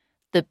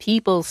The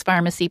People's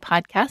Pharmacy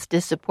podcast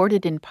is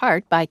supported in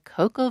part by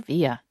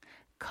CocoVia.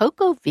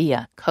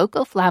 CocoVia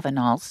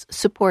cocoflavanols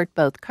support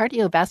both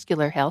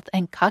cardiovascular health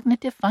and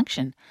cognitive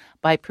function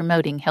by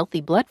promoting healthy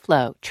blood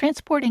flow,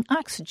 transporting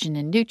oxygen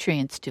and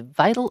nutrients to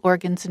vital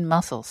organs and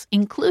muscles,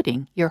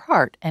 including your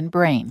heart and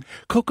brain.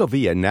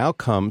 CocoVia now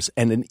comes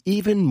in an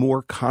even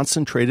more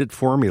concentrated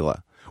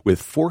formula, with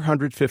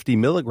 450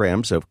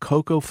 milligrams of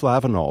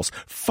cocoflavanols,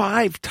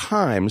 5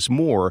 times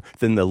more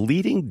than the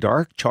leading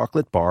dark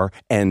chocolate bar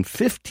and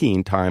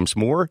 15 times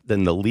more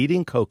than the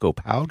leading cocoa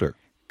powder.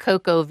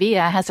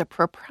 CocoVia has a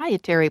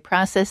proprietary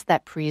process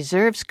that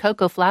preserves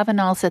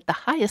cocoflavanols at the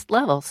highest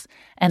levels,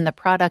 and the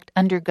product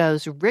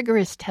undergoes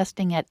rigorous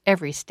testing at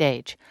every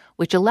stage,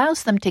 which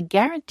allows them to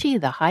guarantee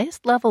the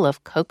highest level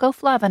of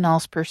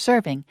cocoflavanols per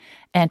serving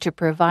and to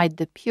provide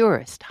the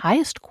purest,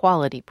 highest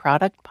quality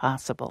product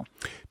possible.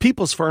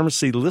 People's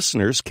Pharmacy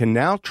listeners can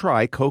now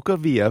try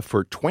CocoVia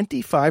for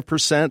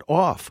 25%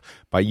 off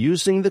by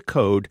using the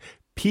code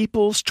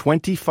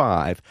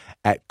Peoples25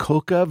 at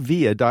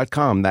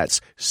cocavia.com.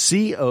 That's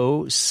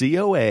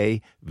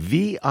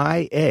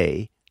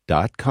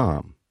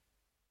COCOAVIA.com.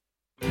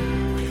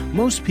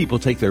 Most people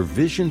take their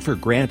vision for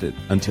granted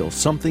until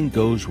something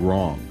goes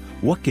wrong.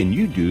 What can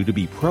you do to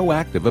be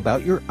proactive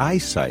about your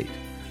eyesight?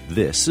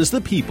 This is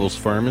the People's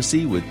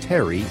Pharmacy with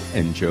Terry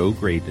and Joe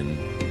Graydon.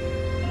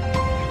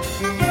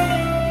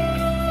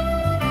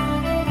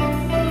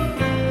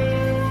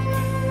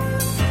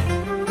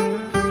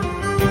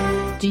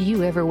 Do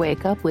you ever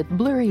wake up with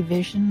blurry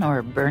vision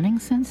or burning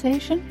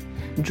sensation?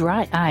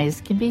 Dry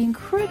eyes can be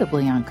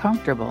incredibly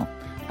uncomfortable.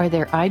 Are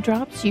there eye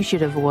drops you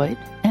should avoid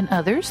and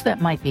others that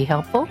might be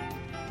helpful?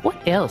 What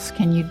else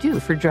can you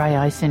do for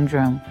dry eye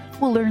syndrome?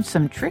 We'll learn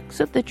some tricks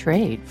of the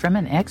trade from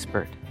an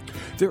expert.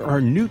 There are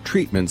new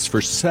treatments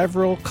for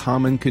several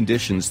common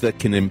conditions that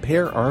can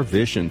impair our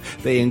vision.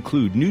 They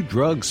include new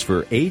drugs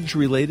for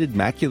age-related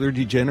macular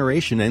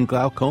degeneration and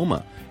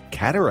glaucoma.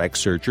 Cataract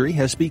surgery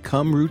has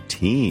become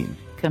routine.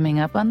 Coming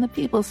up on the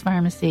People's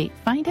Pharmacy,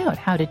 find out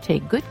how to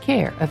take good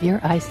care of your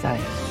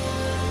eyesight.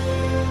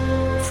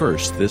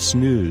 First, this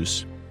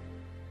news.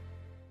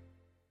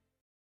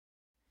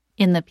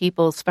 In the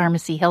People's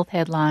Pharmacy Health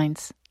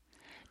Headlines,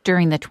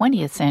 during the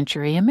 20th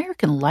century,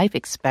 American life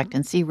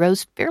expectancy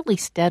rose fairly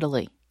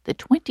steadily. The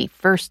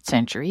 21st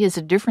century is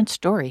a different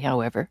story,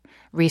 however.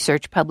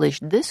 Research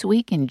published this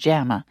week in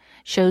JAMA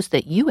shows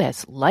that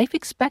U.S. life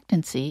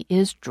expectancy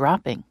is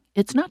dropping.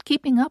 It's not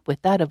keeping up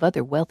with that of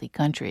other wealthy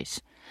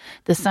countries.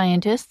 The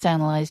scientists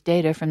analyzed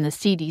data from the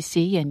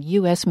CDC and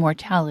U.S.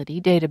 mortality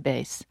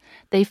database.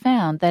 They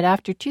found that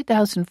after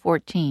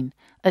 2014,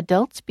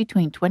 adults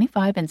between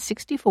 25 and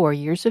 64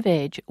 years of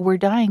age were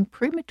dying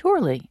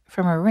prematurely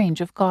from a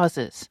range of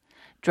causes.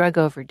 Drug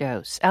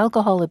overdose,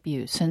 alcohol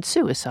abuse, and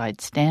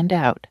suicide stand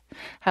out.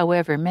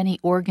 However, many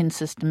organ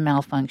system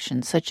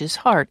malfunctions, such as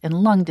heart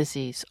and lung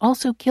disease,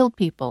 also killed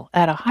people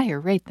at a higher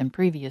rate than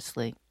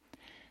previously.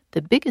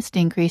 The biggest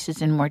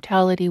increases in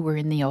mortality were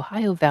in the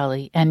Ohio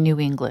Valley and New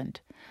England.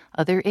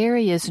 Other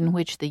areas in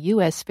which the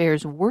U.S.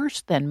 fares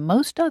worse than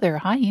most other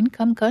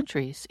high-income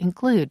countries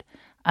include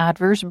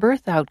adverse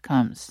birth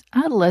outcomes,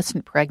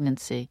 adolescent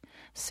pregnancy,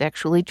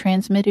 sexually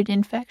transmitted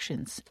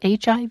infections,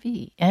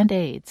 HIV and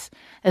AIDS,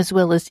 as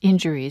well as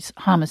injuries,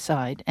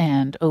 homicide,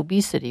 and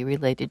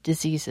obesity-related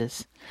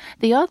diseases.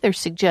 The author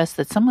suggests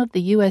that some of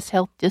the U.S.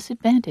 health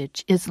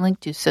disadvantage is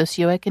linked to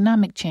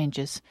socioeconomic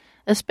changes,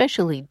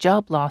 especially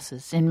job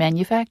losses in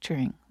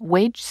manufacturing,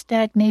 wage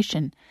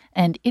stagnation,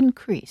 and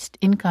increased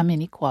income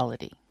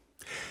inequality.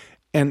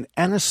 An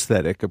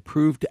anesthetic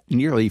approved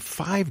nearly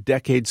 5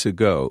 decades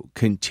ago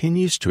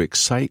continues to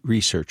excite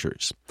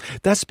researchers.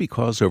 That's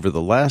because over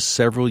the last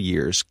several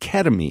years,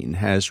 ketamine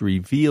has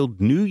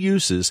revealed new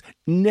uses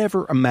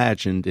never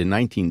imagined in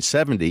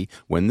 1970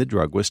 when the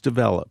drug was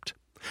developed.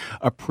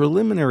 A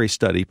preliminary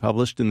study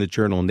published in the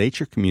journal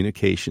Nature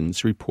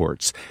Communications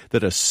reports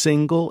that a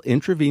single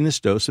intravenous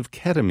dose of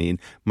ketamine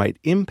might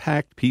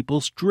impact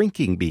people's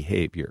drinking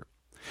behavior.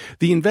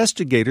 The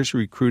investigators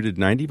recruited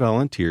 90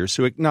 volunteers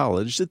who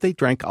acknowledged that they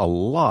drank a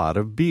lot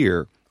of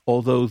beer,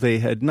 although they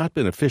had not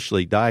been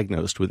officially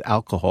diagnosed with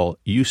alcohol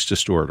use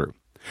disorder.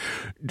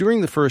 During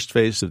the first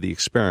phase of the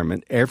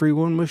experiment,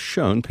 everyone was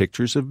shown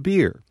pictures of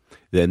beer.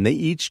 Then they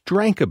each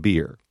drank a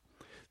beer.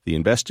 The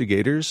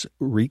investigators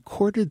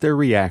recorded their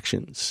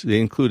reactions,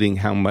 including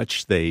how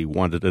much they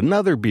wanted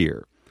another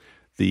beer.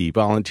 The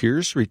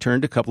volunteers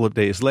returned a couple of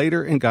days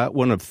later and got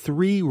one of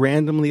 3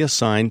 randomly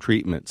assigned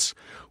treatments.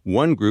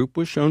 One group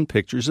was shown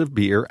pictures of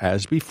beer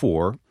as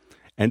before,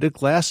 and a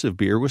glass of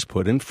beer was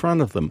put in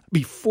front of them.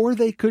 Before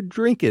they could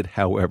drink it,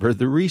 however,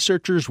 the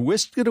researchers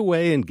whisked it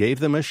away and gave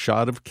them a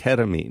shot of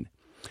ketamine.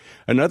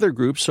 Another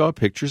group saw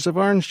pictures of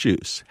orange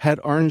juice, had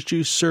orange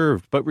juice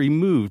served but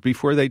removed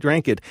before they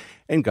drank it,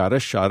 and got a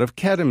shot of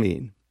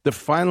ketamine. The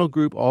final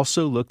group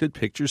also looked at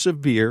pictures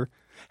of beer,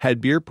 had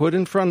beer put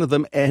in front of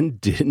them,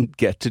 and didn't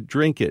get to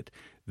drink it.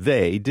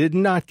 They did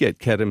not get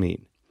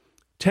ketamine.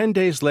 10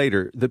 days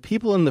later, the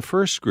people in the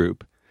first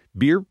group,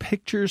 beer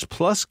pictures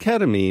plus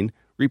ketamine,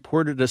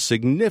 reported a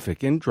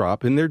significant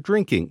drop in their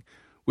drinking,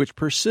 which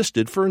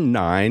persisted for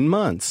 9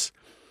 months.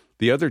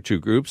 The other two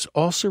groups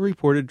also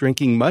reported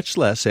drinking much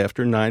less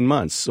after 9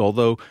 months,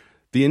 although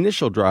the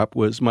initial drop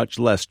was much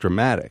less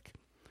dramatic.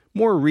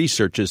 More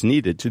research is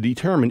needed to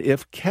determine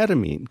if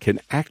ketamine can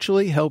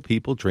actually help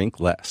people drink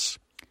less.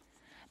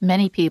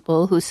 Many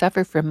people who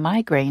suffer from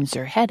migraines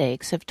or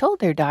headaches have told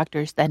their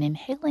doctors that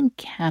inhaling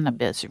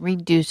cannabis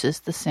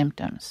reduces the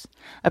symptoms.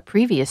 A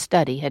previous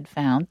study had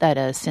found that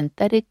a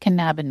synthetic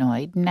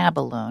cannabinoid,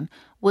 Nabilone,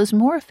 was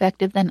more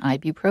effective than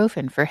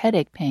ibuprofen for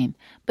headache pain,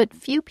 but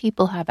few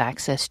people have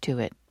access to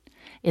it.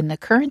 In the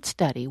current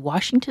study,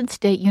 Washington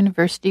State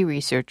University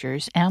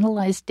researchers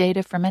analyzed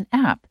data from an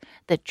app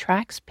that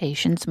tracks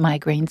patients'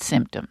 migraine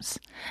symptoms.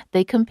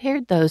 They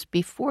compared those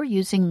before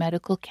using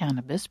medical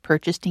cannabis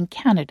purchased in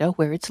Canada,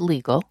 where it's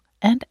legal,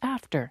 and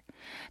after.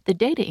 The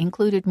data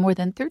included more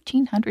than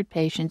 1,300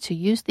 patients who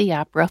used the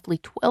app roughly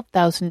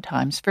 12,000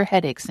 times for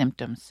headache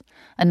symptoms.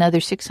 Another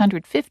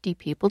 650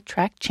 people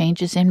tracked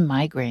changes in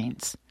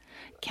migraines.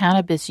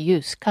 Cannabis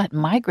use cut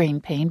migraine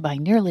pain by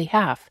nearly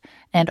half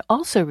and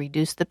also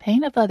reduced the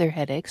pain of other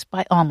headaches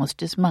by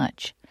almost as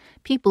much.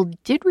 People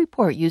did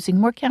report using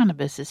more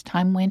cannabis as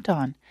time went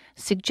on,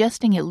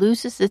 suggesting it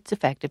loses its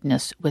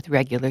effectiveness with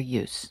regular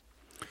use.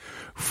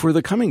 For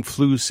the coming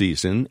flu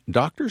season,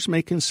 doctors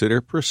may consider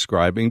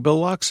prescribing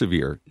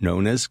Baloxavir,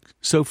 known as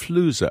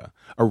Xofluza,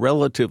 a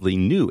relatively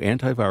new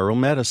antiviral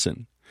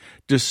medicine.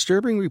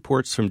 Disturbing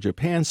reports from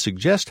Japan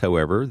suggest,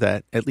 however,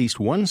 that at least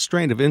one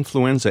strain of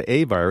influenza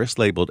A virus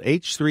labeled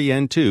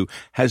H3N2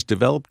 has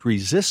developed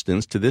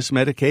resistance to this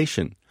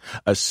medication.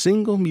 A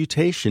single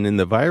mutation in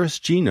the virus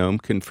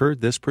genome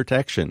conferred this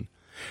protection.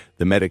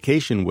 The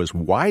medication was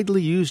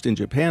widely used in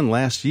Japan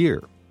last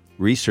year.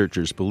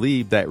 Researchers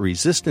believe that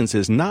resistance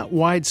is not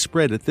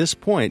widespread at this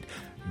point,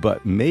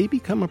 but may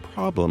become a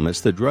problem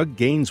as the drug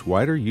gains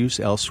wider use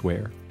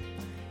elsewhere.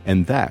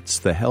 And that's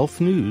the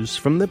health news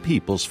from the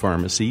People's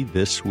Pharmacy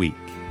this week.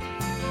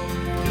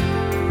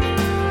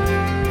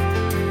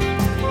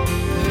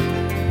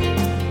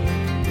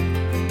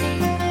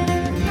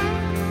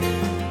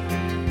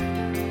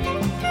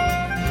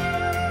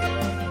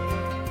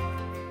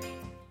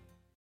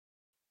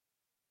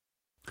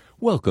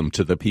 Welcome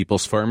to the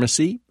People's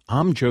Pharmacy.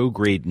 I'm Joe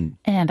Graydon.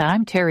 And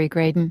I'm Terry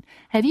Graydon.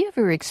 Have you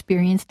ever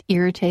experienced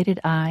irritated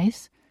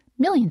eyes?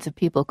 Millions of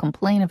people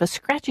complain of a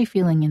scratchy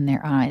feeling in their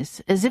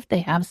eyes, as if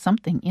they have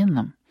something in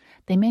them.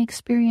 They may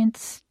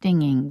experience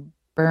stinging,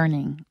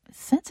 burning,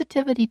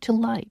 sensitivity to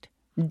light,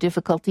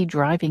 difficulty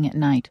driving at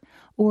night,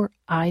 or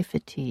eye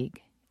fatigue.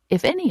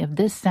 If any of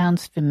this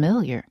sounds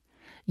familiar,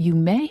 you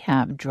may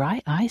have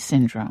dry eye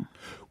syndrome.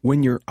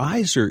 When your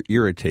eyes are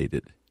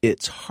irritated,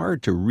 it's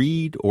hard to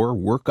read or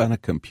work on a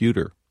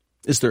computer.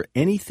 Is there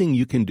anything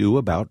you can do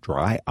about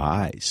dry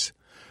eyes?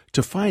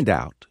 To find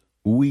out,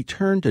 we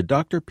turn to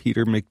Dr.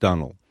 Peter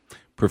McDonnell,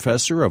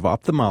 professor of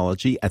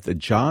ophthalmology at the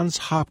Johns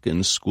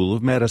Hopkins School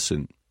of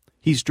Medicine.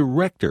 He's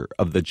director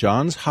of the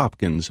Johns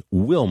Hopkins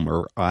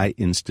Wilmer Eye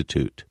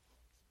Institute.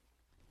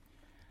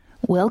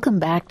 Welcome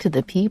back to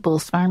the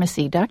People's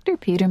Pharmacy, Dr.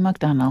 Peter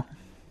McDonnell.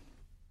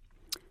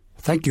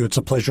 Thank you. It's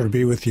a pleasure to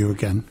be with you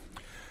again.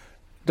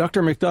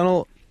 Dr.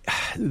 McDonnell,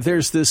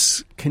 there's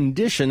this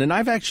condition, and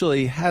I've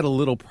actually had a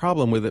little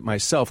problem with it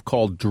myself,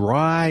 called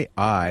dry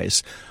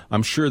eyes.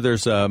 I'm sure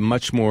there's a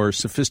much more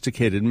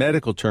sophisticated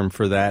medical term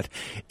for that.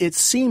 It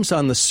seems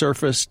on the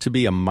surface to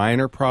be a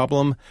minor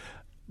problem,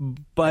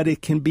 but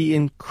it can be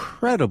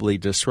incredibly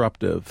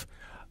disruptive.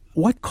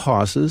 What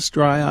causes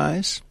dry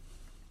eyes?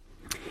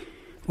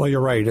 Well,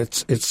 you're right.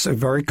 It's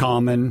very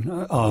common,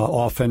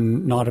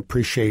 often not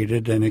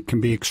appreciated, and it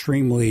can be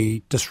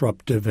extremely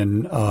disruptive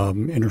and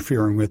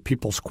interfering with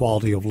people's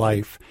quality of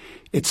life.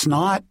 It's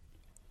not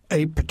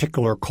a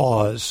particular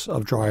cause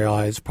of dry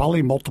eyes,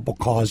 probably multiple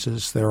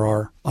causes. There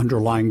are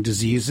underlying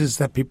diseases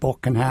that people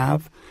can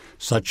have,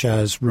 such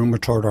as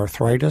rheumatoid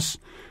arthritis,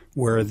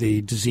 where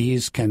the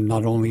disease can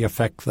not only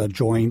affect the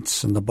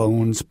joints and the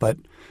bones, but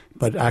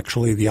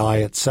actually the eye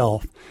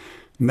itself.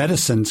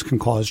 Medicines can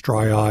cause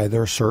dry eye.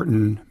 There are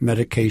certain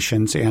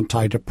medications,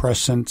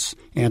 antidepressants,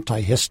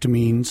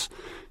 antihistamines,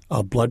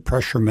 blood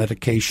pressure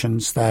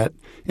medications that,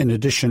 in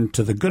addition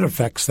to the good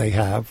effects they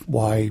have,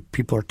 why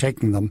people are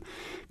taking them,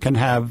 can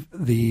have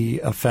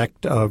the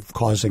effect of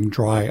causing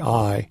dry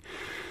eye.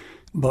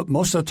 But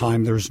most of the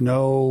time, there's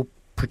no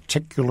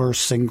particular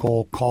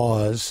single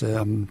cause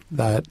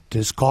that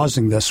is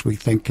causing this. We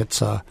think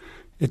it's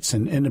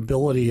an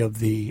inability of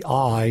the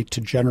eye to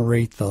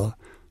generate the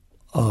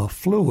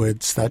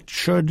fluids that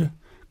should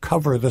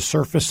cover the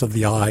surface of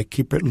the eye,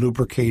 keep it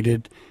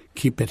lubricated,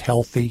 keep it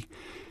healthy.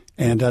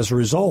 And as a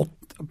result,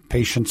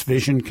 patients'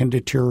 vision can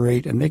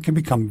deteriorate and they can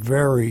become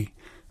very,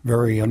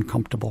 very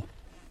uncomfortable.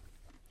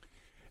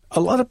 A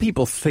lot of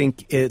people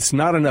think it's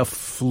not enough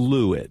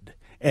fluid,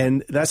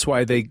 and that's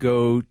why they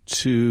go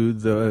to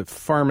the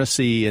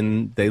pharmacy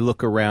and they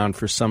look around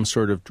for some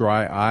sort of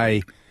dry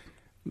eye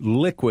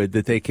liquid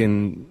that they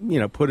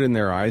can, put in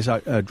their eyes,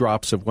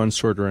 drops of one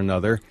sort or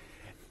another.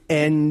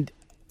 And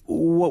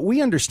what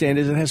we understand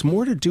is it has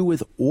more to do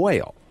with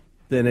oil.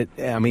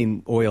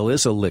 then oil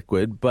is a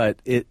liquid, but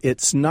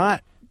it's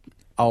not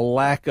a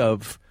lack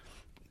of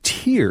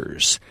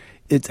tears.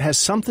 It has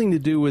something to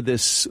do with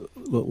this,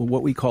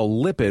 what we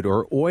call lipid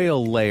or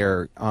oil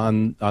layer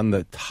on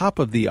the top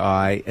of the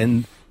eye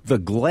and the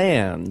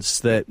glands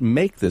that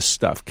make this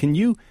stuff. Can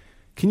you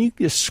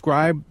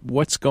describe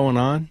what's going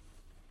on?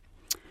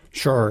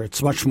 Sure.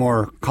 It's much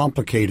more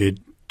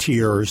complicated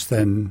tears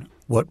than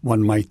what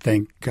one might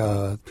think.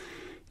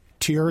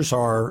 Tears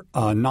are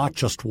not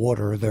just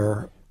water.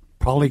 They're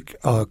probably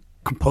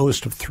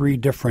composed of three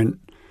different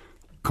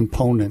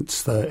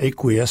components: the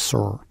aqueous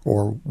or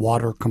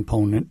water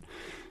component.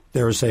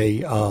 There's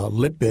a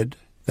lipid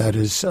that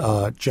is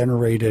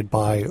generated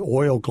by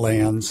oil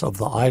glands of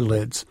the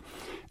eyelids.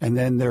 And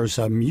then there's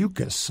a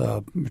mucus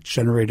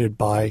generated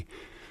by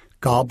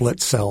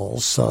goblet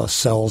cells,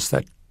 cells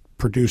that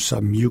produce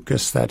a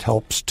mucus that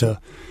helps to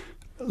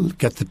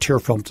get the tear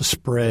film to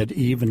spread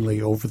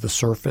evenly over the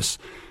surface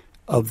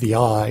of the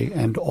eye.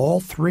 And all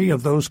three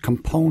of those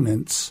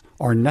components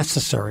are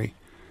necessary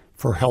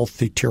for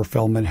healthy tear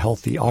film and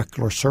healthy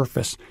ocular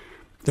surface.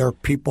 There are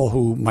people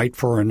who might,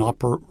 for an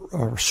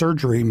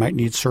surgery, might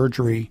need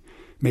surgery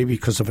maybe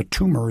because of a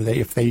tumor.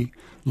 If they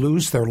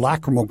lose their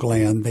lacrimal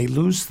gland, they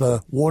lose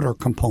the water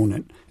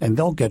component, and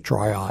they'll get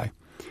dry eye.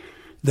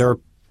 There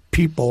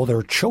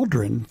are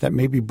children that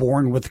may be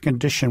born with a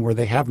condition where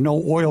they have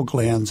no oil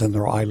glands in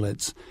their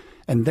eyelids,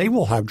 and they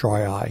will have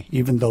dry eye,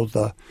 even though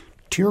the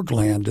tear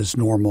gland is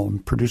normal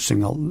and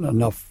producing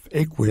enough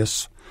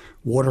aqueous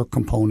water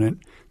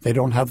component. They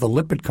don't have the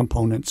lipid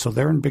component, so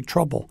they're in big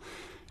trouble.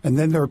 And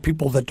then there are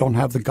people that don't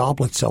have the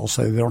goblet cells,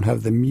 so they don't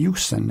have the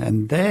mucin,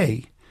 and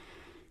they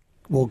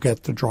will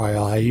get the dry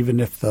eye, even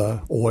if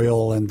the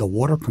oil and the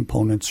water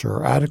components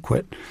are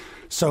adequate.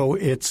 So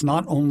it's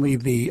not only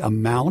the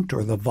amount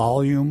or the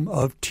volume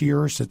of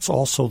tears, it's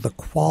also the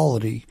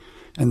quality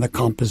and the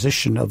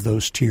composition of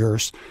those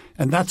tears.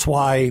 And that's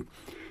why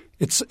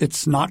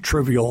it's not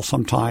trivial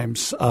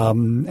sometimes,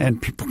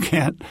 and people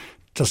can't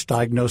just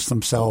diagnose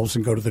themselves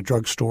and go to the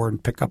drugstore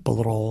and pick up a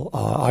little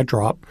eye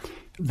drop.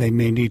 They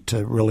may need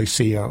to really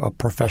see a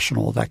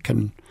professional that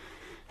can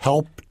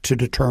help to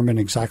determine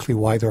exactly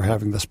why they're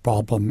having this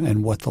problem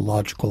and what the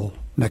logical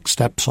next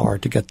steps are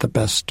to get the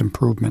best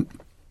improvement.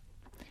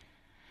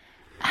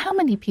 How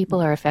many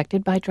people are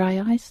affected by dry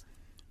eyes?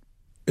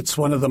 It's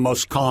one of the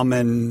most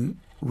common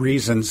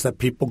reasons that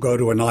people go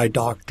to an eye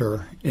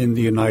doctor in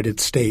the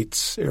United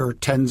States. There are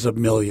tens of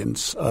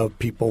millions of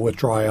people with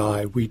dry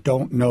eye. We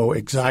don't know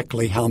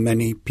exactly how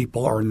many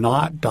people are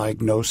not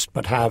diagnosed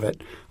but have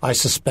it. I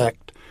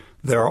suspect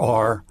there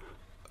are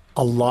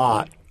a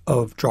lot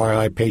of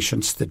dry eye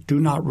patients that do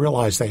not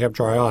realize they have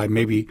dry eye.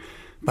 Maybe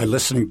by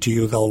listening to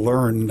you, they'll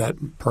learn that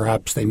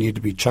perhaps they need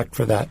to be checked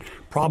for that.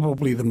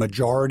 Probably the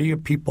majority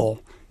of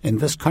people in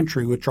this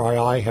country with dry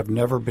eye have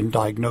never been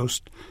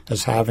diagnosed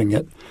as having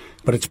it,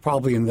 but it's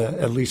probably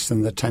at least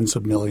in the tens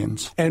of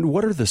millions. And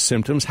what are the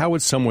symptoms? How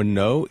would someone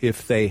know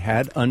if they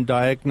had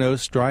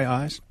undiagnosed dry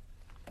eyes?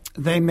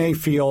 They may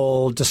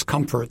feel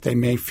discomfort. They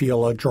may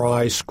feel a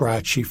dry,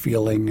 scratchy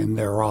feeling in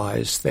their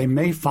eyes. They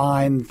may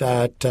find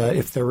that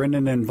if they're in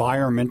an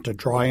environment, a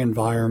dry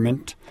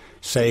environment,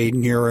 say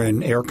near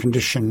an air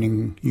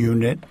conditioning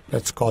unit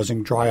that's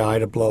causing dry eye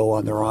to blow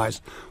on their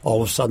eyes,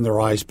 all of a sudden their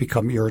eyes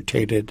become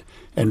irritated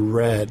and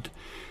red.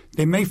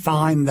 They may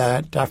find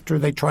that after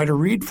they try to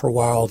read for a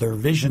while, their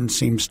vision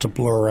seems to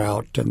blur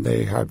out and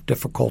they have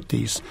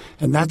difficulties.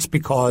 And that's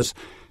because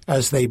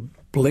as they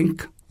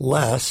blink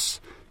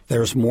less,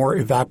 there's more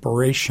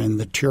evaporation.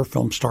 The tear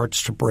film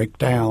starts to break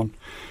down.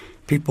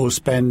 People who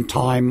spend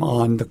time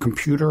on the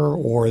computer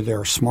or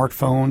their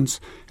smartphones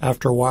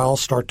after a while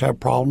start to have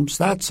problems.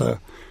 That's a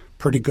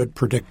pretty good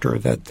predictor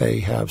that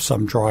they have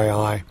some dry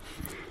eye.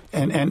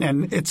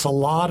 And it's a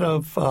lot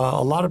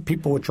of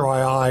people with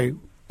dry eye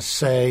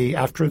say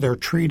after they're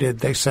treated,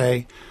 they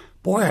say,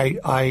 boy,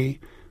 I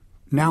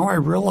now I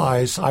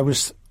realize I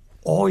was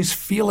always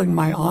feeling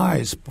my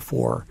eyes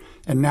before.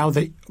 And now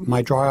that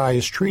my dry eye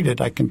is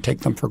treated, I can take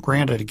them for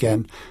granted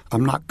again.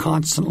 I'm not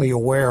constantly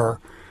aware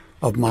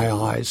of my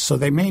eyes. So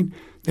they may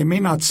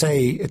not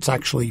say it's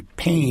actually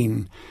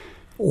pain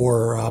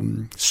or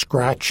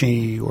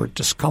scratchy or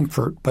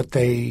discomfort, but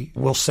they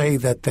will say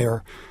that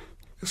they're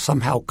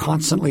somehow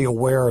constantly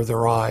aware of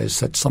their eyes,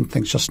 that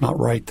something's just not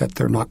right, that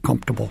they're not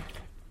comfortable.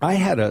 I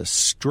had a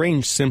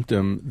strange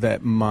symptom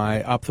that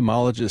my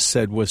ophthalmologist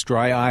said was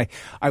dry eye.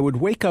 I would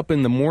wake up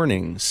in the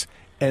mornings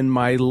and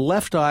my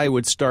left eye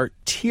would start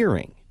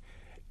tearing.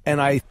 And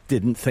I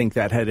didn't think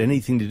that had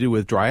anything to do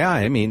with dry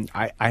eye. I mean,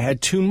 I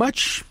had too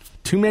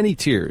many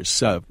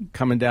tears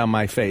coming down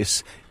my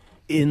face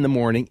in the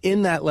morning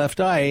in that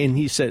left eye. And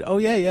he said, oh,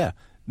 yeah,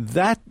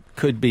 that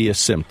could be a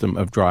symptom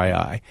of dry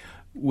eye,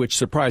 which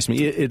surprised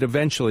me. It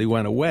eventually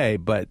went away,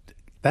 but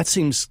that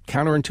seems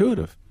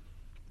counterintuitive.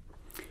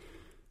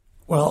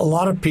 Well, a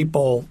lot of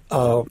people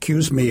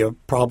accuse me of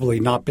probably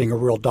not being a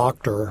real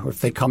doctor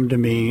if they come to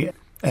me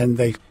and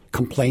they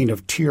complain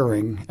of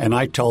tearing, and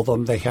I tell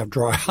them they have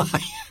dry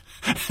eye.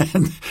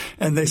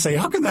 and they say,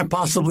 how can that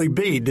possibly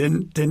be?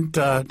 Didn't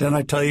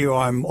I tell you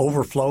I'm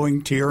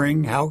overflowing,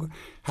 tearing?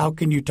 How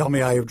can you tell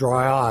me I have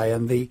dry eye?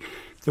 And the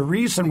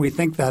reason we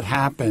think that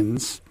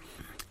happens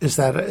is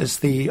that as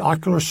the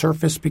ocular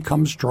surface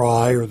becomes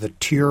dry or the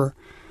tear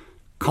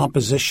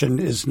composition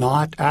is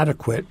not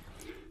adequate,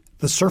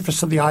 the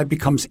surface of the eye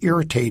becomes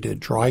irritated,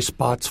 dry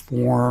spots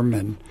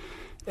form,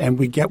 and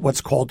we get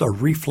what's called a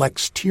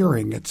reflex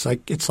tearing. It's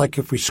like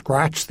if we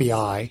scratch the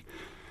eye,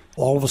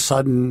 all of a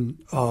sudden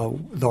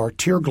our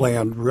tear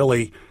gland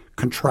really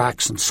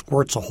contracts and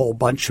squirts a whole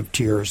bunch of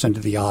tears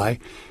into the eye,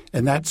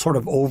 and that sort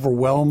of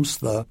overwhelms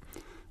the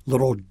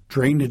little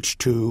drainage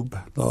tube,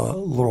 the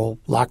little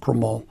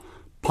lacrimal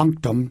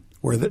punctum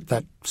where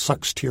that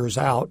sucks tears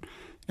out.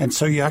 And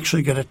so you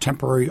actually get a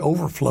temporary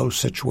overflow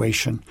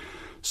situation.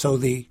 So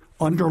the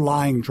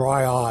underlying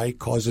dry eye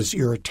causes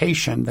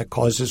irritation that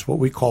causes what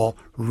we call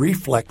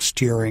reflex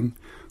tearing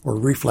or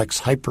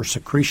reflex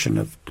hypersecretion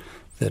of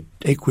the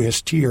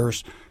aqueous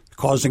tears,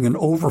 causing an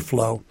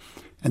overflow.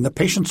 And the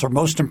patients are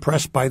most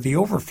impressed by the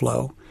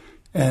overflow,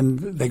 and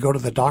they go to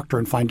the doctor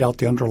and find out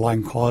the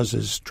underlying cause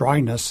is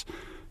dryness.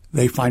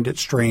 They find it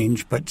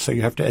strange, but so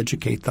you have to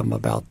educate them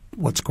about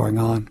what's going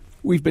on.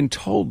 We've been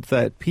told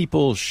that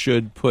people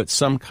should put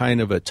some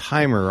kind of a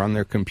timer on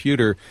their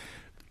computer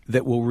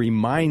that will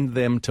remind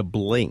them to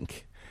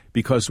blink,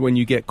 because when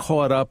you get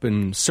caught up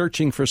in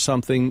searching for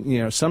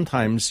something,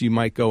 sometimes you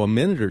might go a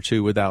minute or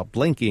two without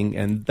blinking,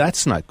 and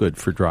that's not good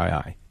for dry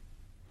eye.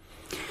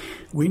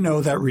 We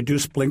know that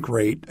reduced blink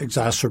rate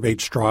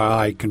exacerbates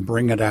dry eye, can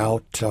bring it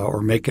out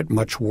or make it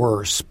much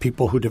worse.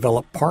 People who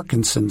develop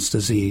Parkinson's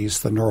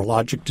disease, the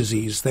neurologic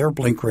disease, their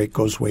blink rate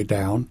goes way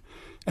down,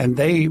 and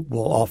they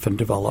will often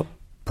develop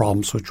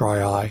problems with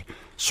dry eye.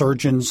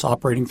 Surgeons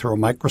operating through a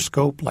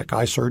microscope, like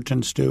eye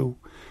surgeons do,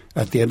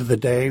 at the end of the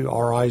day,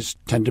 our eyes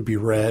tend to be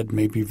red,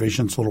 maybe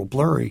vision's a little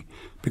blurry,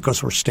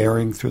 because we're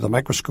staring through the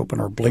microscope and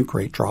our blink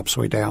rate drops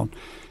way down.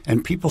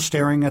 And people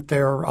staring at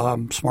their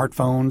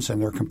smartphones and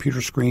their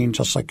computer screen,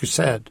 just like you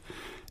said,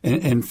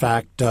 in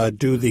fact,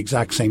 do the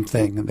exact same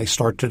thing, and they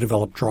start to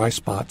develop dry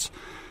spots.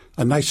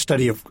 A nice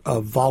study of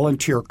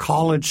volunteer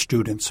college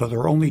students, so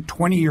they're only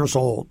 20 years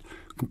old,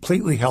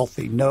 completely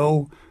healthy,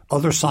 no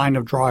other sign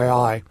of dry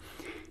eye.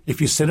 If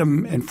you sit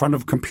them in front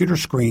of computer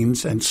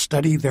screens and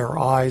study their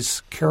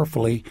eyes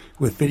carefully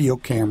with video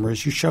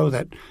cameras, you show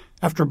that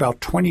after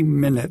about 20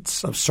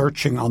 minutes of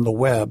searching on the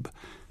web,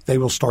 they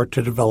will start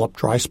to develop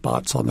dry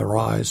spots on their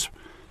eyes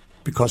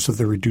because of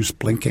the reduced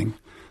blinking.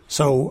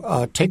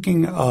 So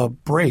taking a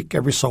break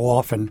every so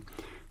often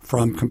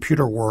from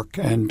computer work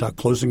and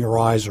closing your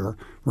eyes or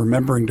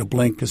remembering to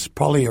blink is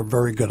probably a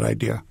very good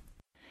idea.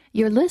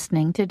 You're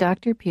listening to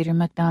Dr. Peter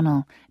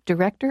McDonnell,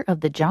 director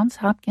of the Johns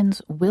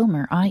Hopkins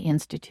Wilmer Eye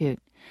Institute.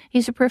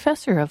 He's a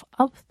professor of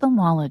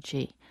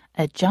ophthalmology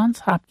at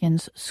Johns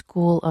Hopkins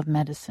School of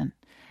Medicine.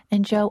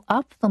 And Joe,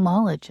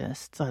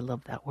 ophthalmologists, I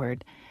love that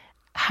word,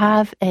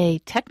 have a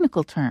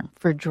technical term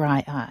for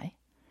dry eye,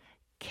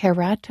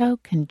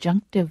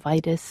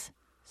 keratoconjunctivitis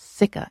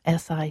sicca,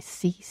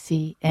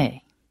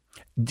 S-I-C-C-A.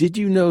 Did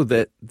you know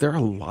that there are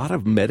a lot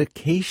of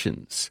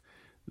medications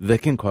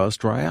that can cause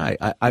dry eye?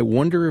 I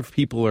wonder if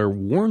people are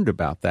warned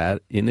about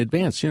that in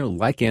advance,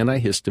 like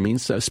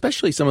antihistamines,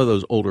 especially some of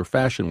those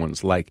older-fashioned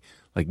ones like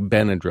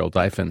Benadryl,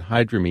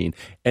 diphenhydramine.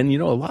 And,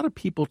 a lot of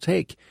people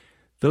take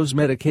those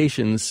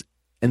medications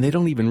and they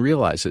don't even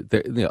realize it.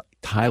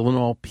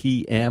 Tylenol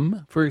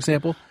PM, for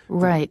example.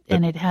 Right,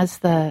 and it has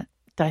the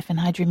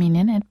diphenhydramine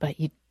in it, but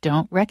you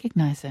don't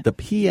recognize it. The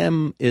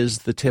PM is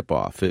the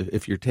tip-off.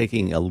 If you're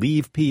taking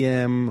Aleve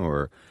PM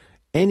or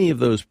any of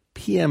those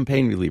PM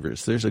pain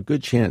relievers, there's a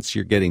good chance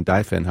you're getting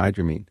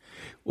diphenhydramine.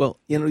 Well,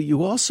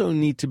 you also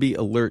need to be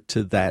alert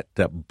to that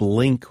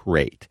blink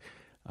rate.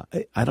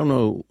 I don't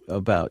know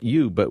about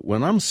you, but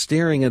when I'm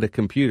staring at a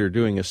computer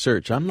doing a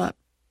search, I'm not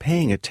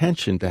paying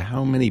attention to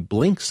how many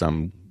blinks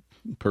I'm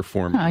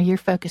performing. Oh, you're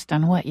focused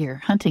on what you're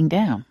hunting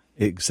down.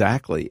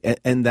 Exactly.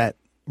 And that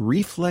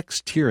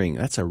reflex tearing,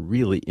 that's a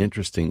really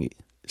interesting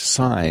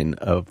sign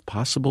of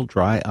possible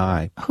dry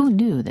eye. Who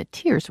knew that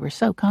tears were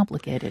so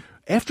complicated?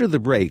 After the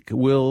break,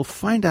 we'll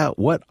find out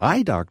what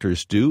eye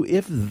doctors do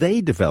if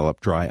they develop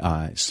dry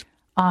eyes.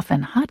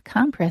 Often hot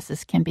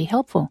compresses can be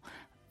helpful,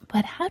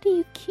 but how do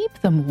you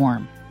keep them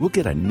warm? We'll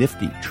get a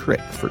nifty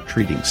trick for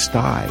treating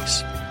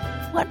styes.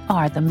 What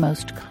are the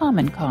most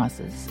common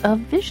causes of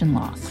vision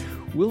loss?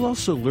 We'll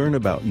also learn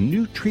about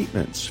new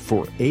treatments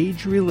for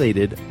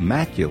age-related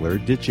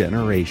macular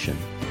degeneration.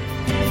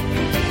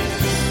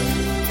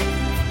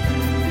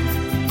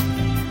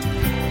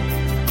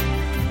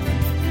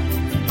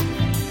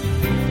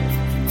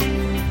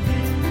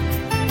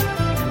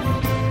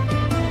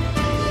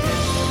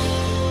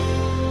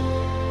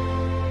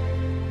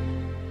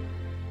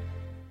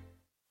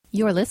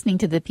 You're listening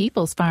to The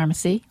People's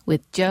Pharmacy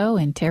with Joe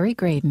and Terry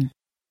Graydon.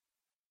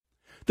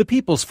 The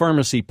People's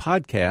Pharmacy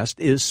podcast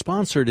is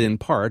sponsored in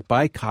part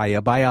by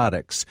Kaya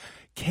Biotics.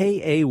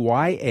 Kaya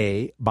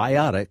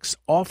Biotics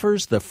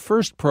offers the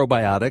first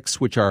probiotics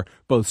which are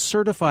both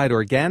certified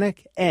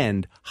organic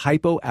and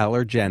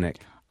hypoallergenic.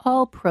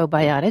 All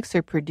probiotics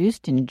are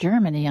produced in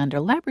Germany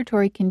under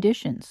laboratory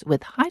conditions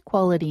with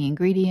high-quality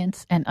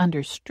ingredients and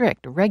under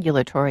strict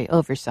regulatory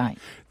oversight.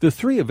 The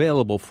 3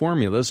 available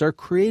formulas are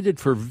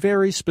created for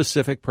very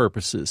specific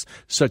purposes,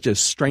 such as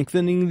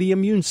strengthening the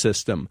immune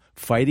system,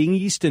 fighting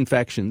yeast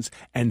infections,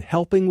 and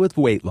helping with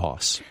weight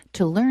loss.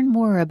 To learn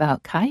more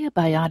about Kaya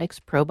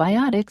Biotics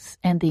probiotics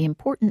and the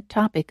important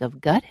topic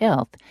of gut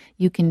health,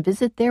 you can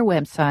visit their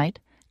website,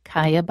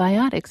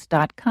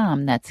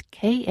 KayaBiotics.com. That's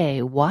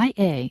Kaya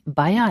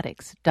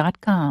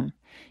Biotics.com.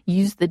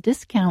 Use the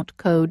discount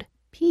code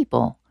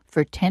PEOPLE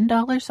for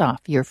 $10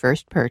 off your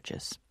first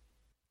purchase.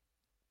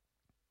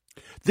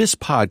 This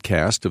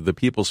podcast of the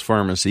People's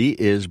Pharmacy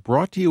is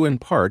brought to you in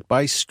part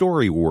by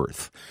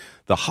Storyworth.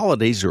 The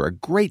holidays are a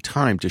great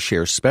time to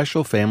share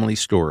special family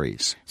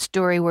stories.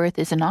 Storyworth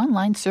is an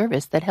online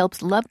service that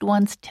helps loved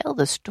ones tell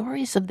the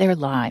stories of their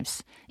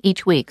lives.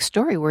 Each week,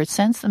 Storyworth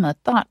sends them a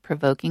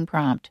thought-provoking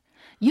prompt.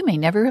 You may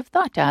never have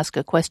thought to ask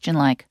a question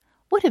like,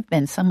 what have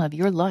been some of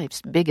your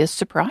life's biggest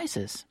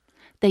surprises?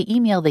 They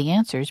email the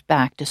answers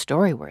back to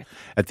Storyworth.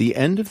 At the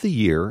end of the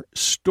year,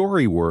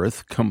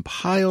 Storyworth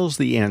compiles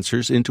the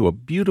answers into a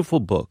beautiful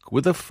book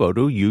with a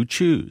photo you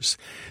choose.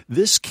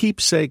 This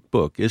keepsake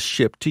book is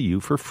shipped to you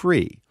for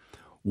free.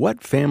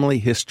 What family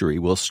history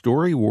will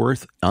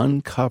Storyworth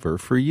uncover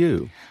for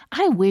you?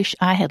 I wish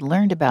I had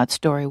learned about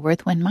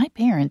Storyworth when my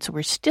parents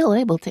were still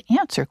able to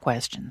answer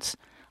questions.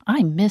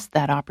 I missed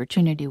that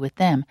opportunity with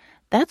them.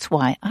 That's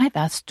why I've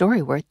asked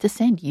Storyworth to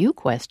send you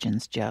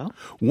questions, Joe.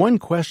 One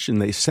question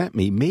they sent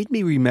me made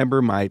me remember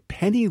my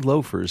penny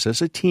loafers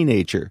as a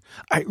teenager.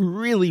 I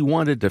really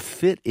wanted to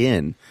fit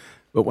in,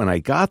 but when I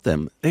got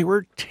them, they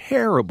were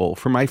terrible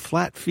for my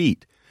flat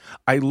feet.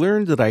 I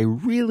learned that I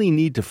really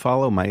need to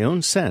follow my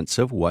own sense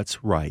of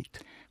what's right.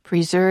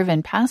 Preserve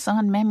and pass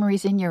on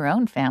memories in your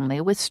own family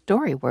with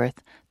Storyworth,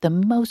 the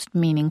most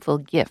meaningful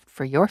gift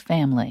for your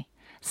family.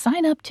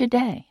 Sign up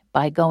today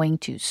by going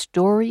to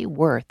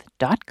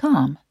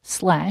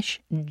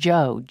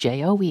storyworth.com/Joe,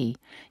 Joe.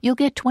 You'll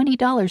get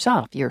 $20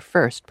 off your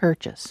first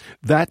purchase.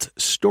 That's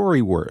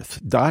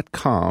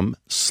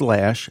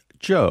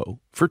storyworth.com/Joe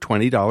for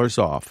 $20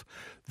 off.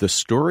 The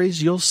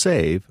stories you'll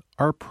save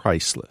are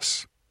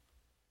priceless.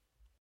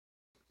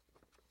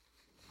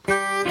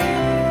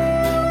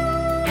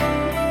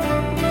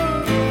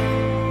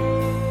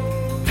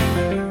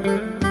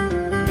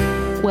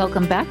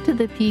 Welcome back to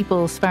the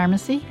People's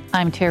Pharmacy.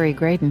 I'm Terry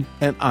Graydon.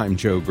 And I'm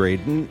Joe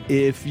Graydon.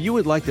 If you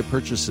would like to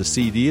purchase a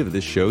CD of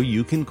this show,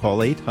 you can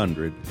call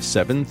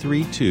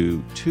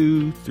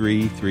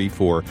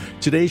 800-732-2334.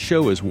 Today's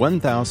show is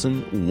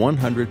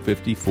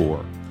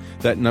 1154.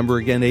 That number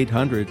again,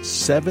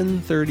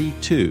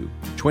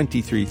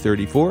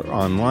 800-732-2334,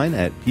 online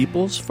at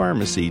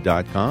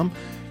peoplespharmacy.com.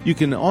 You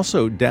can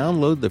also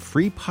download the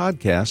free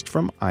podcast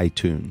from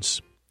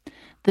iTunes.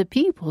 The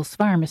People's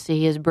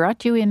Pharmacy is brought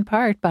to you in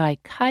part by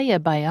Kaya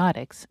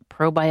Biotics,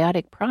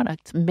 probiotic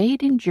products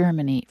made in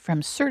Germany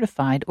from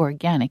certified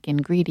organic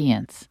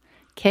ingredients.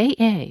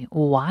 Kaya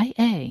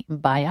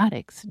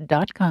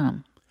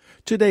Biotics.com.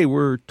 Today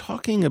we're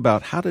talking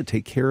about how to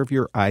take care of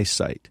your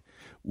eyesight.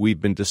 We've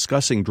been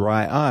discussing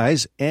dry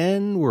eyes,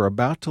 and we're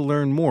about to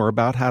learn more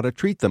about how to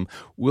treat them.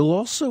 We'll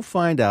also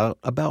find out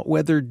about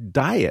whether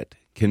diet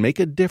can make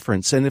a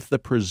difference and if the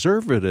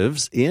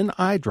preservatives in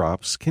eye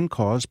drops can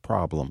cause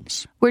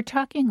problems. We're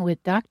talking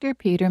with Dr.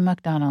 Peter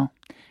McDonnell.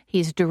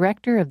 He's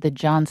director of the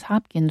Johns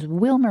Hopkins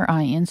Wilmer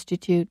Eye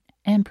Institute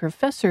and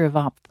professor of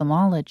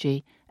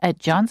ophthalmology at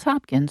Johns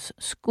Hopkins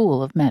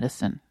School of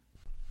Medicine.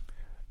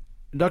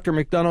 Dr.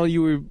 McDonnell,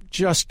 you were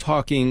just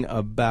talking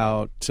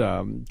about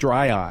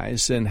dry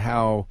eyes and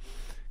how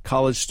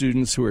college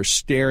students who are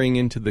staring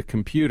into the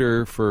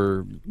computer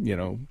for,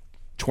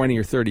 20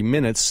 or 30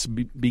 minutes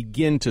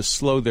begin to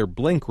slow their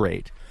blink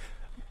rate.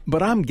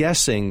 But I'm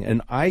guessing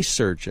an eye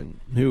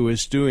surgeon who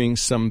is doing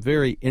some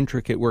very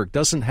intricate work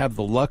doesn't have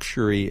the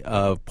luxury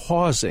of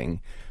pausing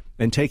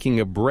and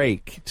taking a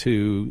break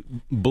to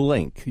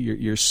blink.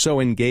 You're so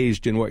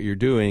engaged in what you're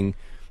doing,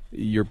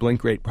 your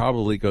blink rate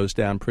probably goes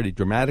down pretty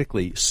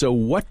dramatically. So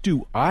what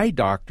do eye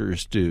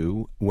doctors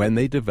do when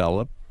they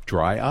develop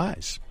dry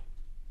eyes?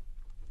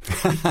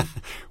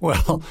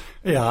 Well,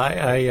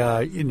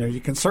 yeah,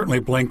 you can certainly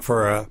blink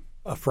for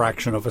a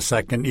fraction of a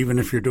second. Even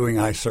if you're doing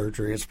eye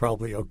surgery, it's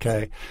probably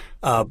okay.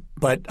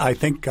 But I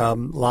think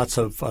lots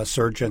of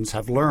surgeons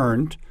have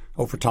learned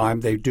over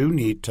time they do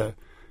need to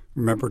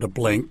remember to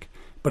blink.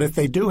 But if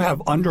they do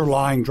have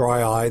underlying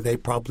dry eye, they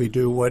probably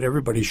do what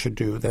everybody should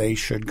do. They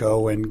should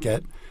go and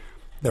get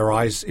their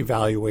eyes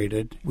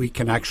evaluated. We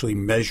can actually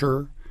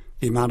measure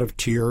the amount of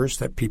tears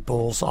that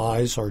people's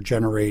eyes are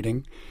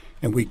generating.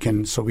 And we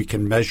can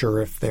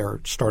measure if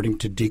they're starting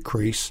to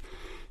decrease.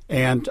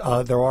 And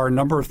there are a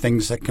number of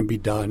things that can be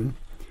done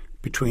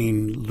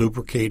between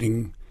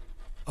lubricating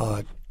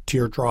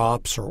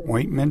teardrops or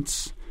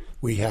ointments.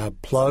 We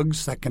have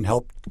plugs that can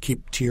help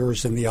keep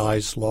tears in the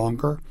eyes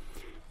longer.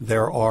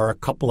 There are a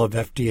couple of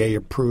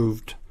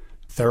FDA-approved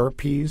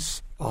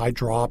therapies, eye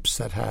drops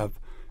that have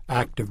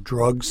active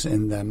drugs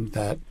in them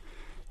that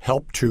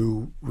help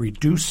to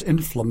reduce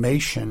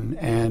inflammation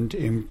and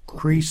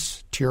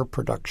increase tear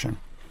production.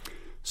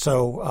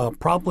 So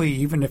probably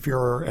even if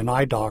you're an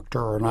eye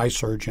doctor or an eye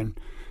surgeon,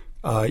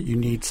 you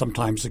need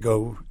sometimes to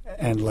go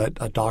and let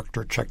a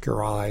doctor check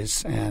your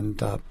eyes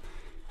and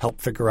help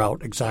figure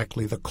out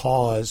exactly the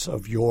cause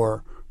of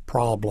your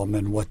problem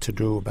and what to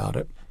do about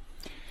it.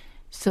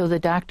 So the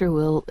doctor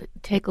will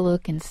take a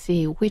look and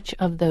see which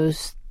of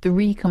those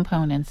 3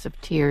 components of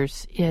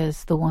tears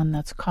is the one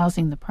that's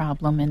causing the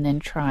problem and then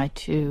try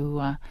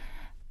to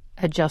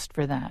adjust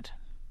for that.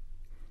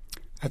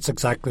 That's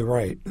exactly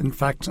right. In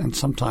fact, and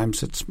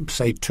sometimes it's,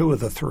 say, 2 of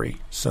the 3.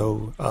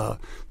 So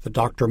the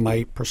doctor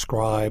might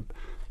prescribe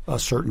a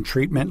certain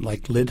treatment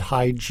like lid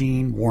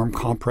hygiene, warm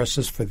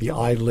compresses for the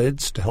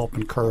eyelids to help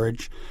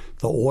encourage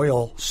the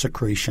oil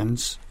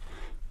secretions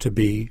to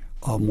be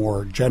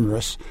more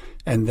generous,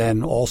 and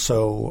then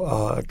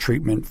also a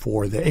treatment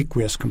for the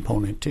aqueous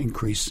component to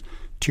increase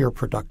tear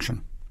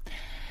production.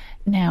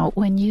 Now,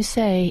 when you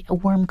say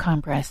warm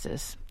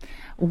compresses,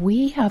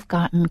 we have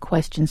gotten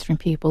questions from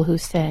people who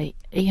say,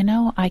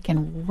 I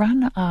can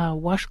run a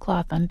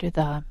washcloth under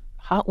the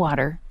hot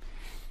water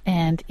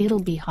and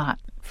it'll be hot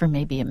for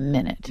maybe a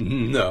minute.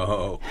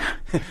 No,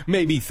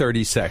 maybe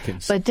 30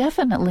 seconds. But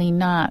definitely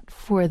not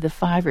for the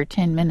 5 or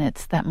 10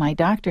 minutes that my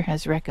doctor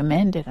has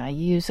recommended I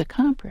use a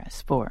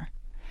compress for.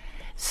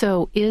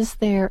 So is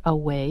there a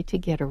way to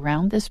get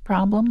around this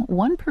problem?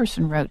 One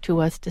person wrote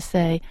to us to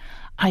say,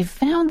 I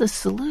found the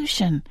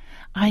solution.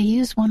 I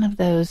use one of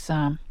those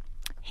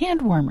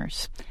hand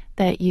warmers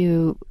that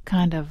you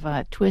kind of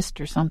twist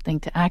or something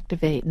to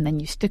activate, and then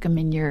you stick them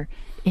in your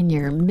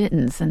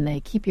mittens, and they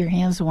keep your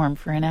hands warm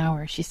for an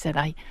hour. She said,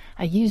 I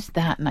used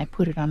that, and I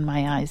put it on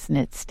my eyes, and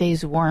it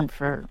stays warm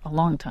for a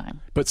long time.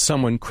 But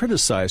someone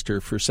criticized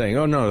her for saying,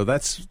 oh, no,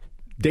 that's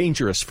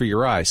dangerous for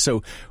your eyes.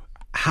 So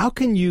how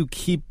can you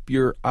keep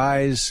your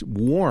eyes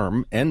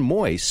warm and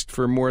moist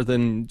for more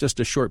than just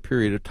a short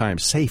period of time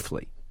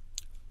safely?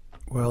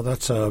 Well,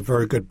 that's a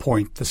very good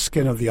point. The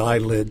skin of the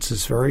eyelids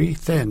is very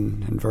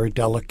thin and very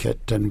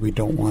delicate, and we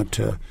don't want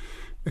to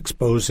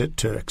expose it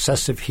to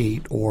excessive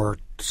heat or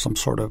some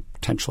sort of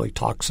potentially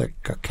toxic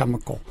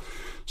chemical.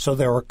 So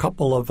there are a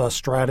couple of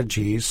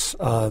strategies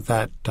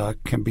that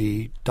can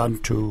be done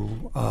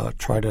to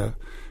try to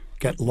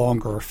get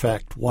longer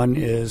effect. One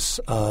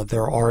is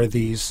there are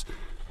these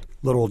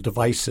little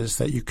devices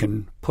that you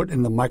can put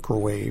in the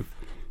microwave,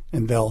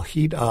 and they'll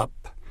heat up.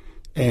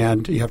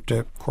 And you have to,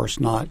 of course,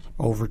 not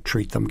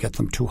over-treat them, get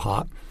them too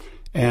hot.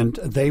 And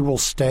they will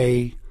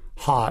stay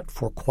hot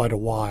for quite a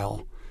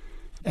while.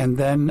 And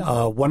then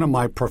one of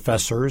my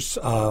professors,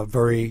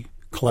 very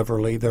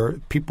cleverly,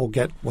 people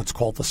get what's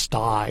called the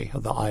sty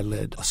of the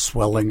eyelid, a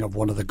swelling of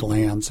one of the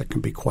glands that can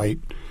be quite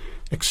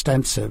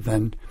extensive.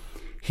 And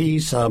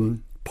he's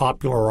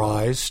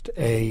popularized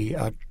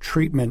a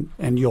treatment,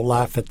 and you'll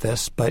laugh at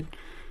this, but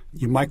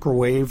you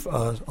microwave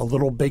a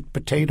little baked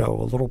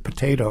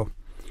potato,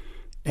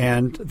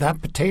 and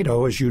that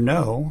potato, as you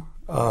know,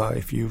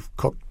 if you've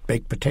cooked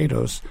baked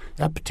potatoes,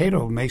 that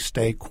potato may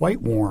stay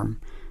quite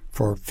warm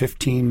for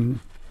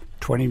 15,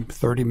 20,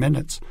 30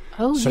 minutes.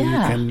 Oh, so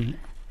yeah.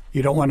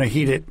 You don't want to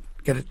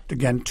get it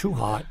again too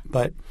hot,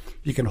 but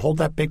you can hold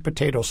that baked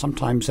potato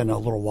sometimes in a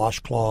little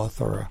washcloth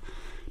or a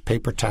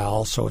paper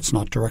towel so it's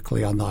not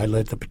directly on the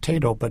eyelid of the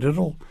potato, but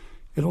it'll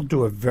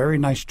do a very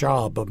nice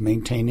job of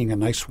maintaining a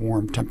nice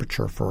warm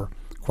temperature for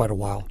quite a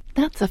while.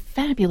 That's a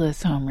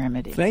fabulous home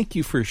remedy. Thank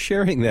you for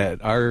sharing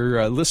that.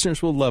 Our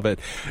listeners will love it.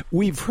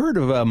 We've heard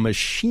of a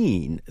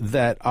machine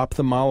that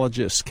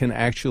ophthalmologists can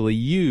actually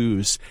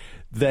use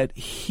that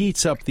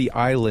heats up the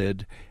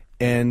eyelid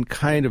and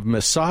kind of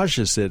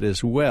massages it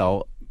as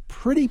well.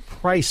 Pretty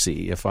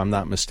pricey, if I'm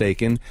not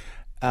mistaken.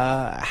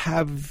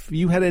 Have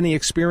you had any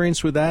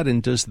experience with that,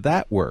 and does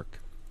that work?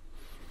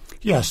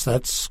 Yes,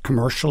 that's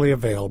commercially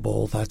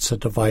available. That's a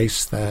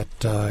device that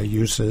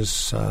uses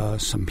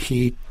some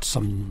heat,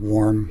 some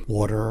warm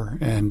water,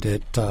 and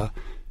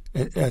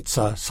it's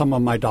some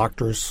of my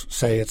doctors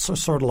say it's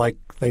sort of like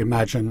they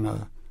imagine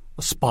a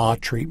spa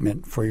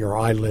treatment for your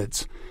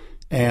eyelids.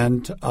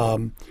 And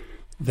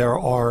there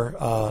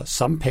are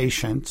some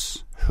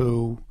patients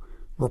who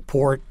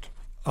report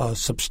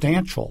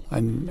substantial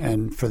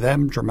and for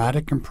them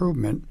dramatic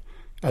improvement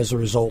as a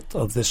result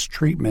of this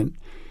treatment,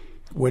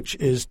 which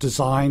is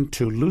designed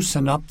to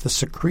loosen up the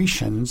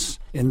secretions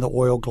in the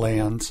oil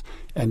glands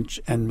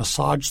and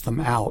massage them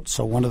out.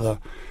 So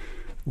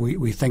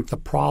we think the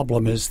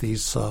problem is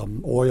these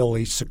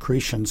oily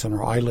secretions in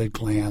our eyelid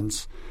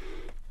glands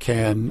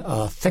can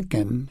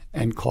thicken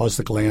and cause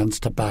the glands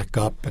to back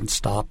up and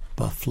stop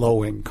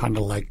flowing, kind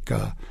of like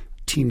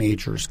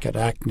teenagers get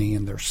acne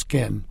in their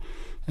skin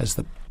as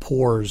the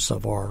pores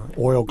of our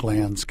oil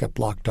glands get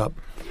blocked up.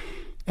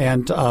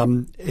 And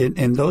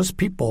in those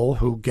people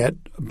who get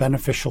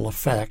beneficial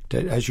effect,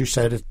 as you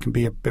said, it can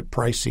be a bit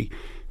pricey,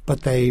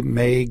 but they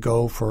may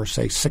go for,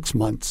 say, 6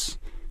 months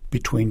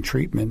between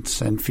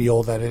treatments and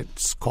feel that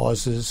it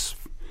causes,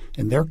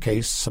 in their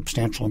case,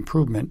 substantial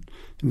improvement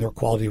in their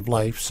quality of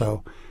life.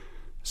 So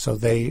So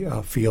they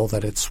feel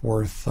that it's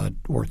worth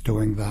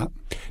doing that.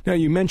 Now,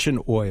 you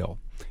mentioned oil,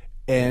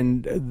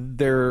 and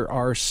there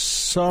are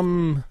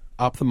some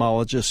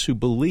ophthalmologists who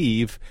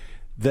believe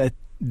that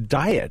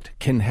diet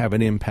can have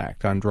an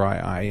impact on dry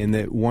eye and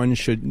that one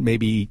should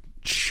maybe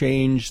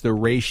change the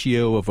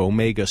ratio of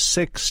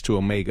omega-6 to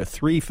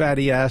omega-3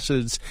 fatty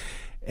acids.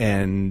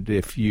 And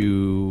if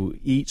you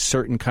eat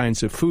certain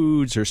kinds of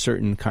foods or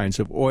certain kinds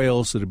of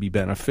oils, it'll be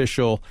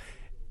beneficial.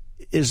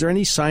 Is there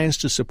any science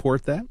to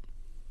support that?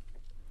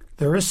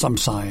 There is some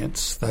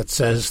science that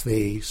says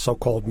the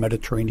so-called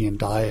Mediterranean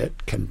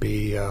diet can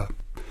be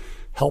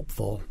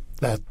helpful,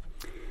 that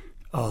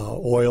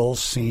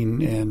oils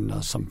seen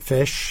in some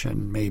fish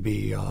and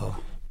maybe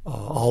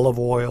olive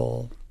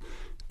oil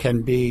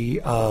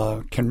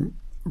can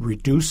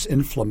reduce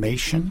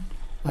inflammation,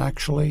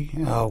 actually,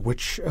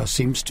 which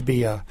seems to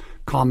be a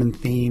common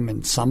theme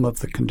in some of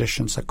the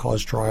conditions that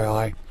cause dry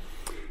eye,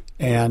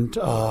 and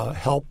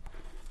help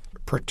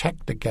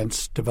protect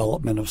against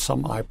development of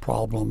some eye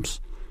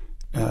problems,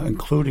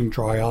 including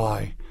dry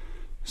eye.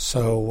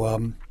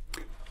 So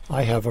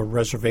I have a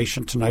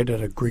reservation tonight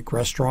at a Greek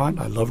restaurant.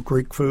 I love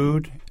Greek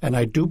food, and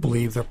I do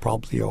believe there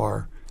probably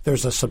are.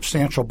 There's a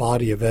substantial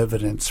body of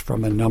evidence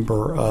from a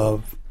number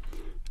of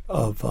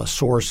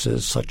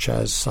sources, such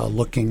as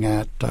looking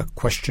at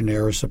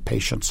questionnaires of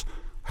patients.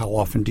 How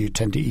often do you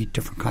tend to eat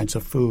different kinds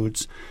of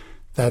foods?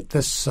 That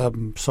this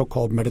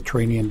so-called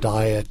Mediterranean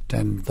diet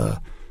and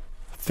the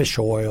fish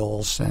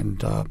oils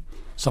and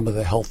some of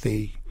the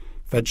healthy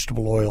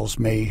vegetable oils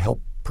may help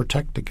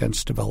protect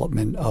against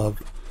development of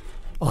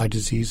eye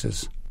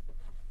diseases.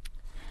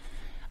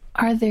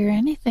 Are there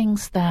any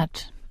things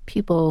that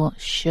people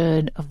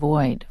should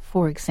avoid?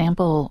 For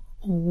example,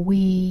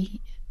 we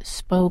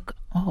spoke,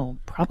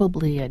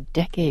 probably a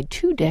decade,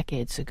 2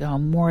 decades ago,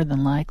 more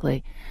than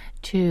likely,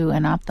 to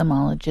an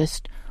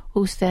ophthalmologist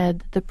who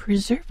said the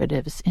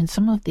preservatives in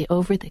some of the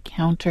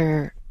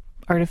over-the-counter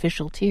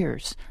artificial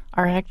tears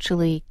are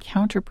actually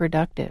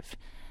counterproductive.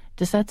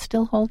 Does that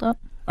still hold up?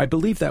 I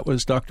believe that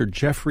was Dr.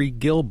 Jeffrey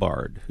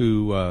Gilbard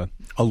who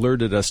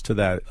alerted us to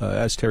that,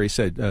 as Terry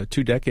said,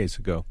 2 decades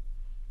ago.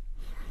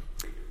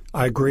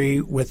 I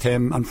agree with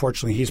him.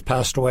 Unfortunately, he's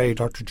passed away,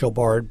 Dr.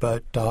 Gilbard,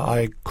 but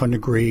I couldn't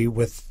agree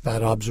with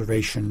that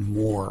observation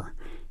more.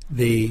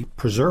 The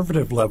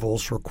preservative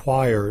levels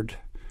required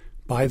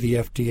by the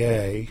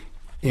FDA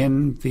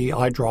in the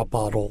eye drop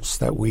bottles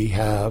that we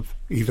have,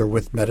 either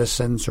with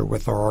medicines or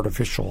with our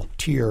artificial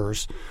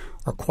tears,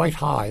 are quite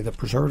high. The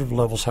preservative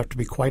levels have to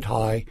be quite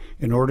high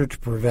in order to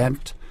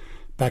prevent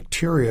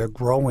bacteria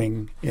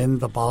growing in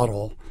the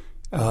bottle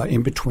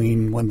in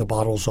between when the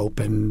bottle's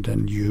opened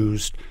and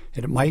used.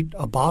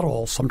 A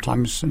bottle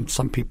sometimes in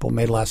some people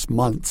may last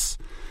months.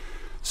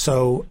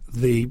 So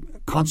the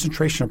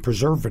concentration of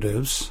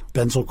preservatives,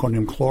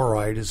 benzalkonium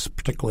chloride is a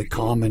particularly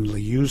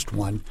commonly used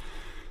one.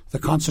 The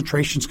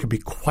concentrations can be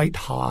quite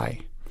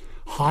high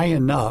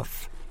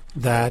enough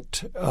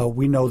that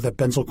we know that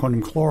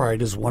benzalkonium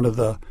chloride is one of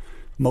the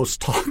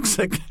most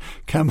toxic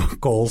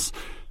chemicals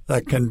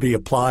that can be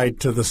applied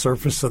to the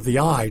surface of the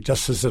eye.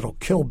 Just as it'll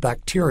kill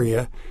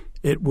bacteria,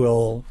 it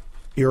will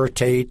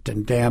irritate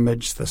and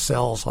damage the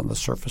cells on the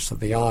surface of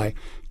the eye,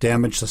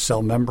 damage the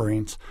cell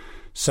membranes.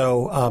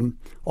 So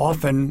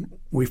often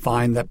we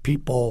find that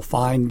people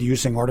find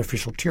using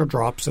artificial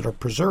teardrops that are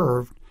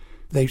preserved,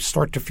 they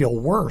start to feel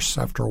worse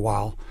after a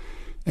while.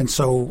 And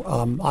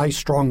so I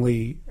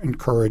strongly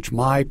encourage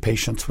my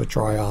patients with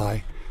dry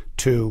eye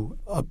to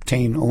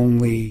obtain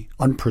only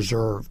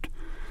unpreserved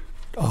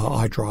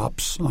eye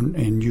drops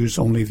and use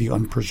only the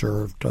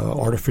unpreserved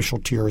artificial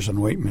tears and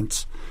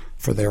ointments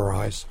for their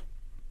eyes.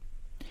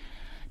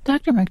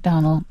 Dr.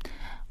 McDonald,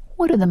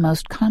 what are the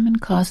most common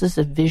causes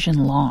of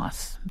vision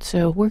loss?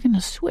 So we're going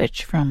to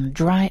switch from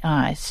dry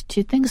eyes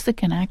to things that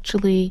can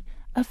actually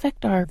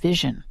affect our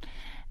vision.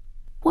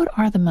 What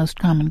are the most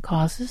common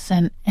causes,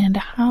 and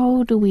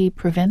how do we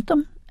prevent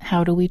them?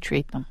 How do we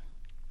treat them?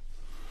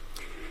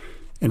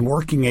 In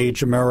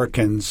working-age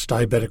Americans,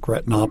 diabetic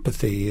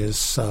retinopathy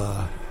is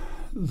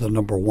the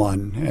number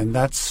one, and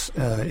that's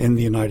in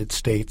the United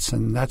States,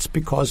 and that's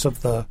because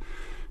of the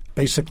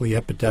basically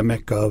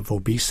epidemic of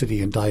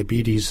obesity and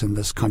diabetes in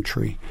this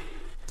country.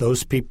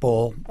 Those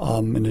people,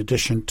 in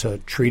addition to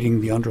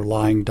treating the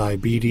underlying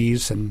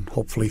diabetes and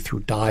hopefully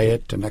through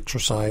diet and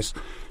exercise,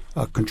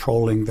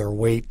 controlling their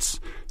weights,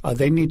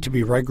 they need to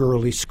be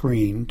regularly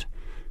screened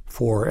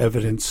for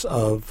evidence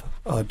of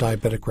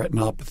diabetic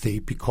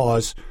retinopathy,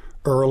 because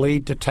early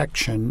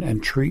detection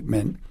and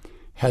treatment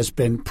has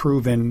been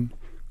proven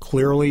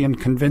clearly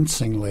and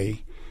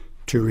convincingly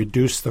to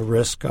reduce the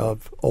risk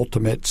of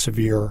ultimate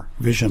severe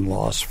vision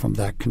loss from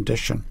that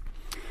condition.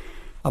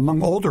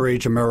 Among older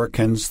age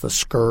Americans, the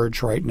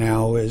scourge right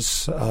now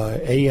is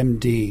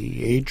AMD,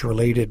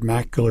 age-related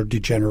macular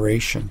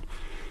degeneration.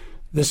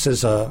 This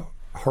is a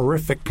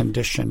horrific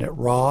condition. It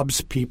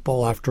robs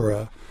people after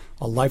a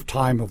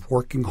lifetime of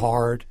working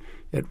hard.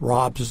 It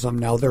robs them.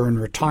 Now they're in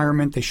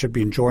retirement. They should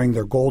be enjoying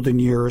their golden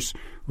years,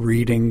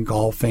 reading,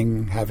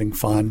 golfing, having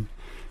fun.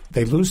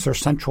 They lose their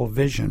central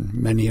vision,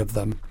 many of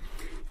them.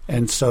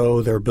 And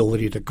so their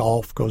ability to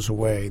golf goes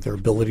away. Their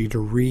ability to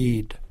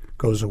read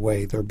goes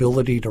away. Their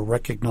ability to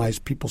recognize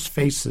people's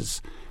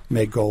faces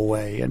may go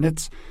away. And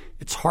it's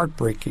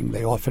heartbreaking.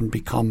 They often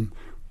become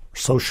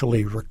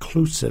socially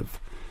reclusive.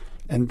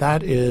 And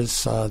that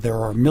is, there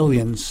are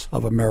millions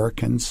of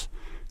Americans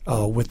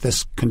with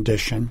this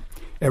condition.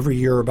 Every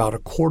year, about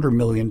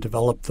 250,000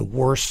 develop the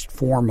worst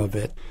form of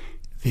it,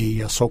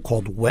 the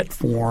so-called wet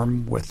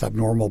form with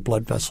abnormal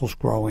blood vessels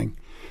growing.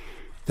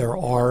 There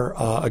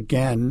are,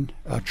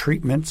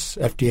 treatments,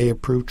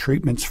 FDA-approved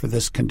treatments for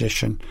this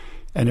condition,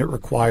 and it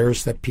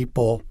requires that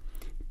people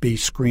be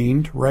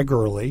screened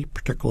regularly,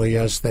 particularly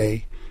as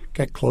they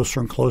get closer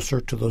and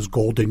closer to those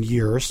golden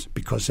years,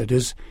 because it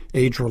is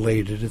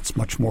age-related. It's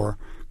much more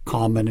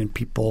common in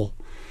people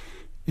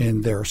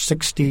in their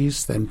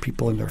 60s than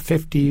people in their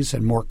 50s,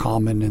 and more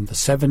common in the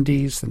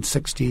 70s and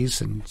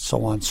 60s, and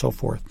so on and so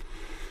forth.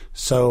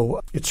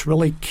 So it's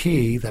really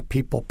key that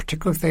people,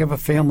 particularly if they have a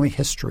family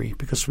history,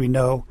 because we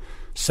know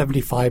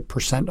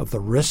 75% of the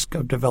risk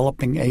of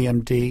developing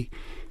AMD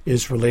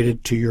is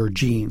related to your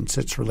genes.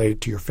 It's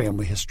related to your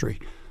family history.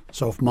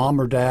 So if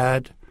mom or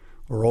dad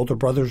or older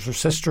brothers or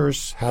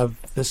sisters have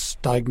this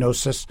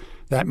diagnosis,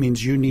 that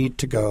means you need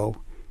to go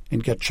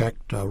and get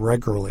checked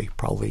regularly,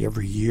 probably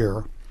every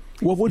year.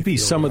 What would be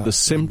some of the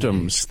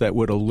symptoms that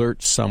would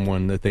alert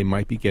someone that they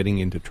might be getting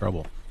into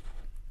trouble?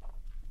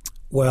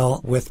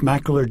 Well, with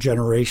macular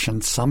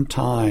degeneration,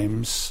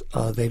 sometimes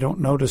they don't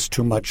notice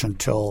too much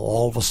until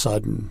all of a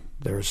sudden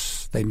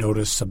they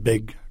notice a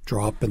big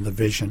drop in the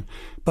vision.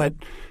 But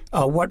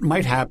what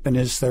might happen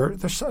is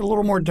there's a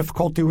little more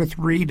difficulty with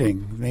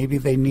reading. Maybe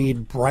they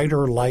need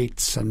brighter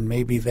lights, and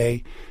maybe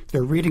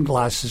their reading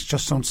glasses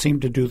just don't seem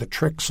to do the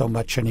trick so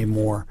much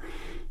anymore.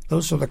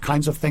 Those are the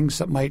kinds of things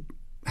that might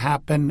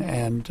happen,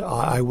 and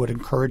I would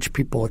encourage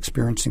people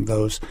experiencing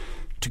those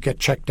to get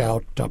checked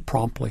out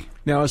promptly.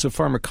 Now, as a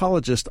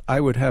pharmacologist, I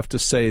would have to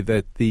say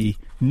that the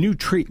new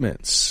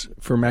treatments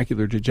for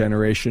macular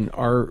degeneration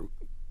are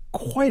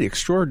quite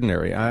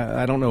extraordinary.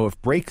 I don't know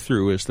if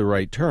breakthrough is the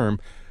right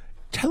term.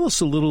 Tell us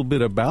a little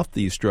bit about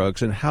these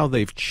drugs and how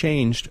they've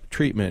changed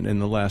treatment in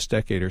the last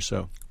decade or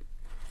so.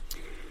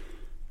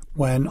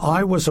 When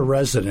I was a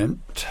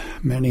resident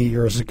many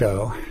years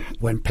ago,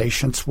 when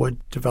patients would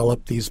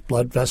develop these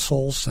blood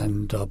vessels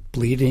and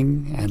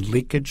bleeding and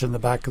leakage in the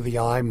back of the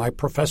eye, my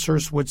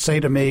professors would say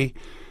to me,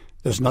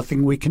 there's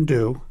nothing we can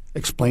do.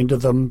 Explain to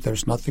them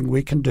there's nothing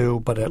we can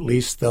do, but at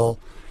least they'll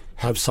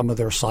have some of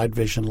their side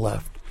vision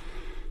left.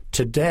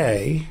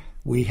 Today,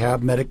 we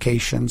have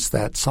medications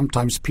that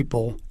sometimes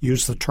people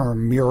use the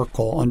term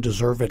miracle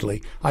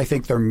undeservedly. I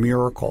think they're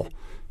miracle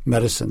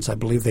medicines. I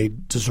believe they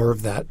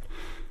deserve that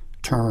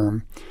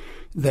term.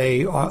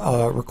 They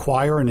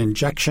require an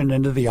injection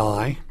into the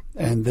eye,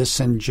 and this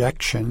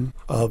injection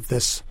of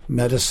this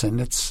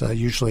medicine, it's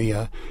usually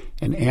an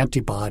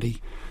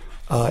antibody,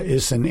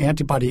 is an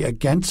antibody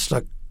against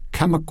a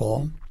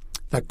chemical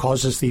that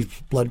causes these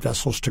blood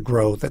vessels to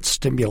grow, that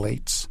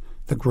stimulates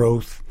the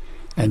growth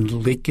and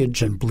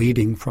leakage and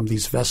bleeding from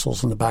these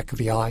vessels in the back of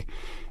the eye.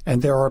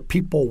 And there are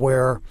people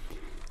where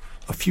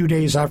a few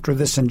days after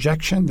this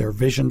injection, their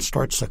vision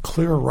starts to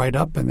clear right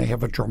up, and they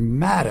have a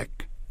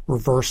dramatic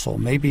reversal.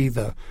 Maybe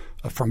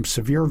from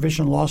severe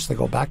vision loss, they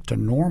go back to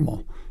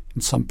normal.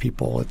 In some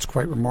people, it's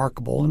quite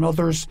remarkable. In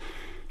others,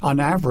 on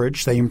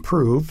average, they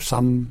improve.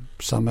 Some,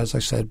 as I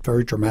said,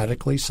 very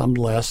dramatically, some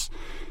less.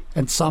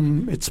 And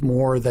some, it's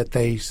more that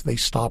they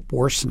stop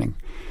worsening.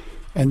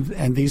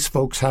 And these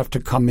folks have to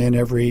come in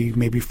every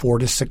maybe 4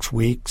 to 6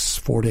 weeks,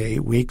 4 to 8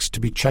 weeks to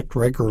be checked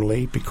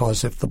regularly,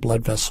 because if the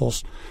blood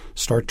vessels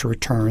start to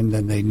return,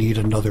 then they need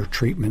another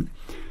treatment.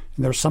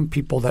 And there are some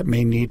people that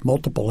may need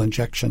multiple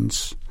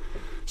injections,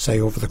 say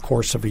over the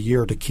course of a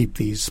year, to keep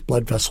these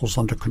blood vessels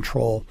under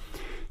control.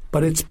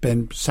 But it's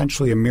been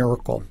essentially a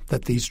miracle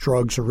that these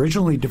drugs,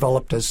 originally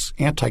developed as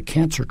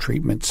anti-cancer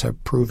treatments,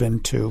 have proven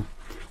to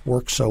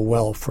work so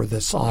well for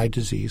this eye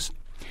disease.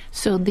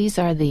 So these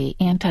are the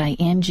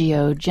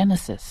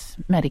anti-angiogenesis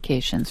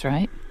medications,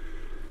 right?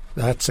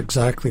 That's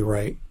exactly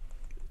right.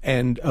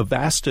 And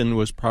Avastin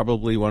was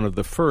probably one of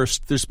the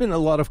first. There's been a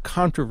lot of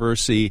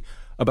controversy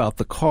about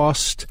the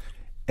cost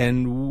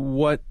and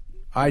what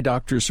eye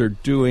doctors are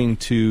doing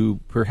to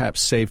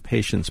perhaps save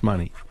patients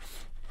money.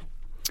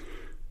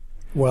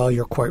 Well,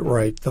 you're quite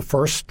right. The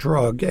first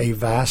drug,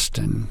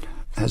 Avastin,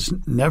 has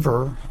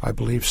never, I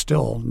believe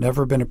still,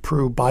 never been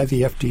approved by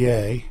the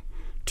FDA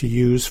to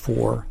use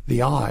for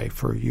the eye,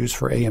 for use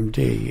for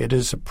AMD. It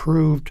is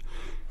approved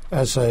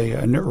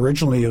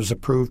originally it was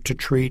approved to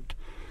treat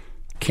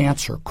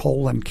cancer,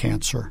 colon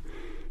cancer.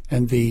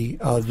 And the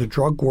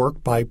drug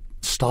worked by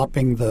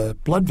stopping the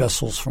blood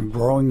vessels from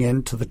growing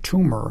into the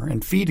tumor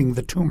and feeding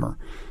the tumor.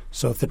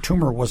 So if the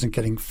tumor wasn't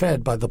getting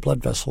fed by the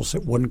blood vessels,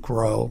 it wouldn't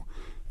grow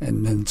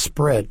and then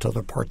spread to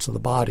other parts of the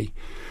body.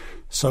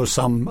 So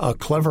some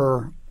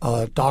clever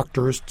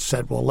doctors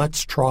said, well,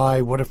 let's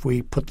try, what if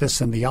we put this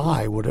in the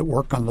eye? Would it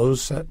work on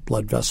those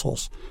blood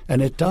vessels?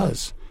 And it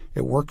does.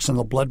 It works in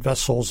the blood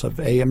vessels of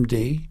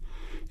AMD.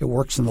 It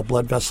works in the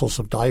blood vessels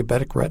of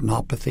diabetic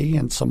retinopathy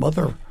and some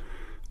other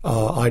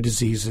eye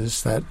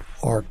diseases that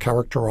are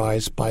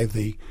characterized by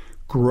the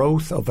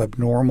growth of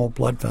abnormal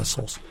blood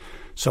vessels.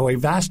 So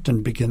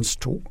Avastin begins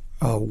to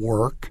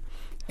work,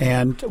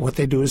 and what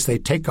they do is they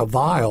take a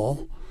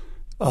vial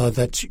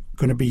that's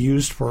going to be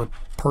used for a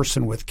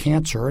person with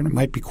cancer, and it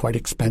might be quite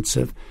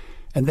expensive,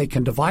 and they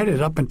can divide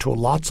it up into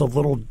lots of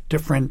little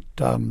different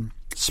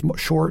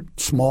short,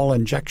 small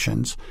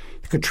injections.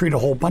 It could treat a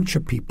whole bunch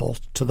of people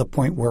to the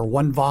point where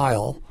one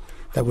vial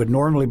that would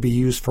normally be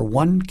used for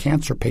one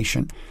cancer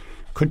patient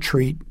could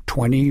treat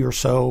 20 or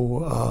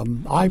so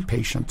eye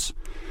patients,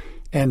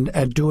 and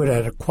do it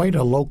at quite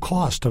a low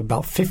cost of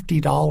about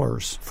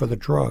 $50 for the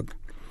drug.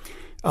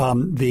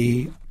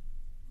 The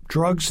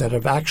drugs that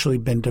have actually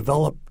been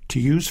developed to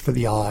use for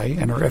the eye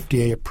and are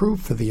FDA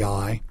approved for the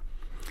eye,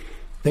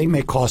 they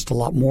may cost a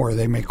lot more.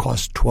 They may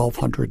cost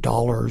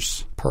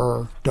 $1,200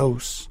 per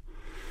dose.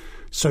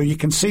 So you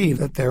can see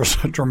that there's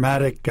a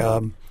dramatic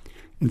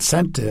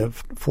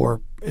incentive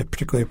for,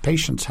 particularly if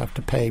patients have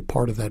to pay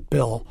part of that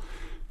bill,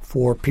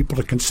 for people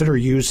to consider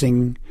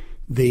using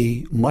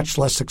the much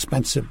less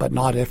expensive but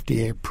not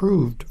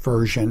FDA-approved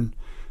version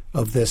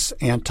of this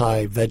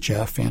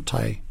anti-VEGF,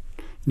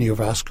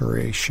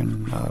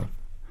 anti-neovascularization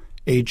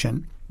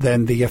agent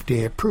than the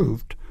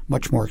FDA-approved,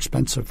 much more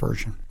expensive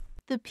version.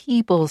 The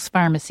People's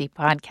Pharmacy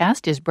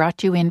podcast is brought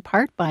to you in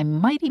part by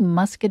Mighty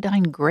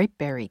Muscadine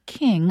Grapeberry,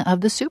 king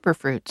of the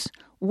superfruits.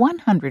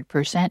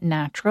 100%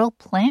 natural,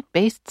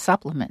 plant-based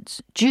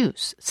supplements,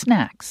 juice,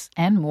 snacks,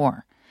 and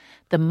more.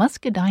 The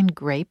muscadine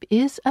grape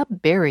is a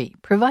berry,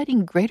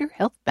 providing greater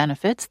health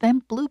benefits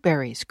than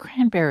blueberries,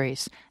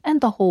 cranberries,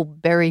 and the whole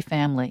berry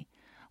family,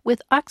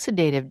 with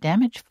oxidative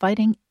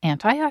damage-fighting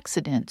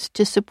antioxidants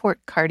to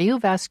support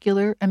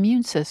cardiovascular,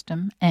 immune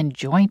system, and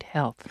joint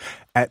health.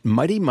 At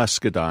Mighty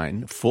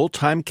Muscadine,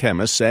 full-time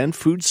chemists and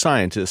food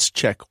scientists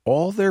check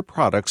all their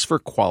products for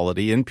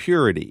quality and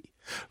purity.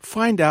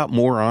 Find out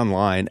more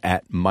online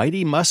at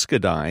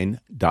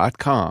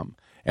mightymuscadine.com.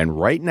 And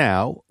right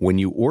now, when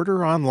you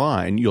order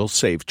online, you'll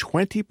save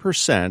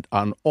 20%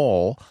 on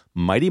all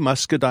Mighty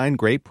Muscadine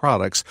grape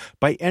products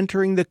by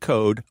entering the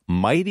code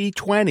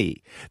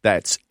MIGHTY20.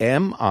 That's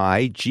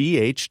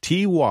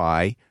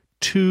MIGHTY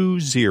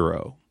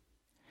 20.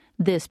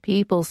 This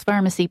People's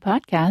Pharmacy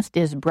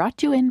podcast is brought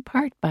to you in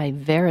part by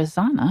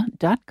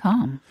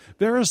Verizana.com.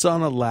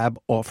 Verizana Lab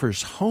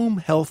offers home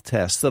health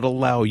tests that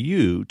allow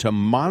you to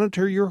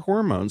monitor your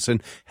hormones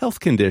and health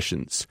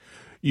conditions.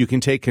 You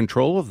can take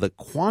control of the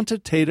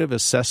quantitative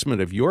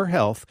assessment of your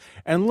health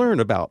and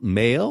learn about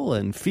male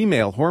and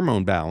female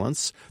hormone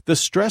balance, the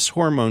stress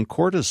hormone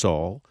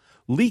cortisol,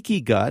 leaky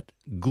gut,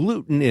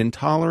 gluten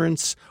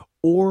intolerance,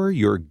 or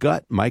your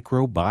gut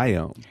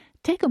microbiome.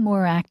 Take a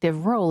more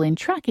active role in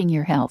tracking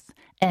your health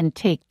and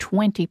take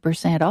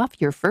 20% off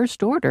your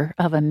first order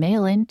of a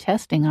mail-in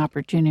testing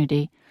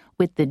opportunity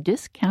with the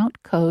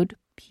discount code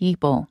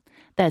PEOPLE.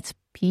 That's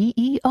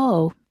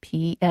PEOPLE,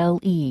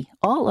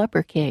 all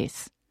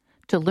uppercase.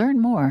 To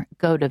learn more,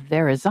 go to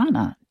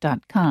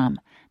Verizana.com.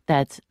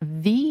 That's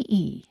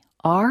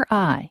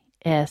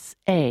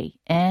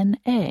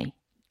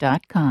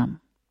VERISANA.com.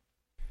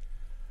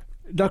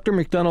 Dr.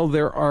 McDonald,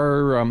 there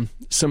are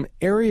some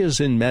areas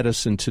in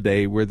medicine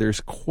today where there's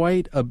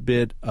quite a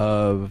bit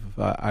of,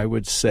 I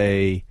would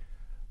say,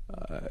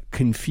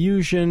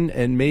 confusion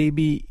and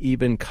maybe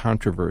even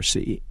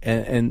controversy.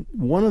 And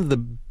one of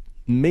the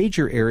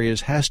major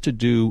areas has to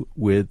do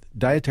with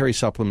dietary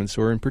supplements,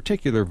 or in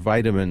particular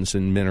vitamins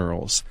and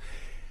minerals.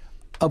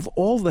 Of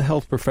all the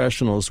health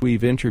professionals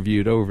we've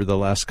interviewed over the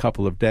last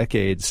couple of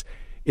decades,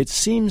 it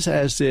seems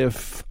as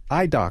if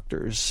eye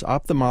doctors,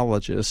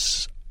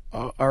 ophthalmologists,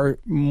 are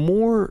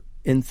more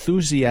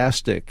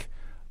enthusiastic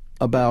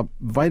about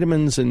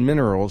vitamins and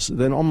minerals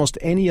than almost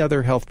any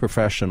other health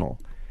professional.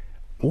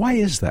 Why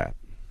is that?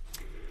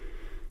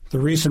 The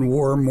reason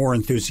we're more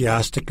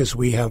enthusiastic is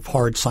we have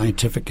hard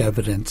scientific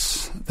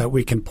evidence that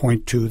we can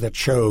point to that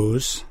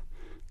shows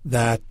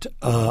that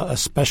a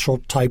special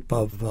type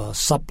of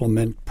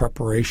supplement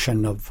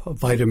preparation of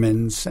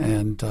vitamins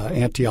and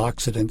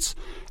antioxidants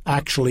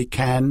actually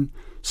can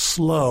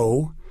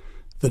slow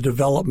the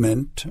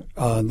development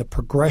and the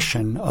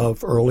progression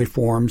of early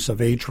forms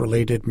of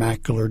age-related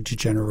macular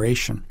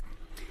degeneration.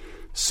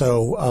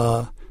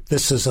 So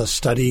this is a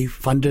study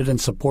funded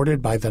and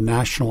supported by the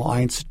National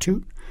Eye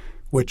Institute,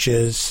 which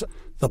is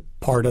the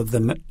part of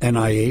the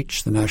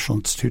NIH, the National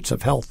Institutes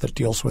of Health, that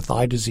deals with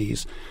eye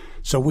disease.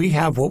 So we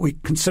have what we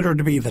consider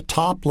to be the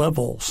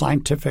top-level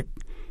scientific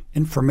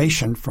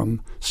information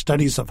from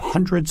studies of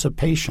hundreds of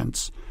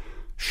patients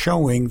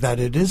showing that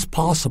it is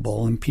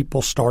possible in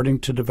people starting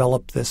to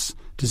develop this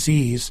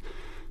disease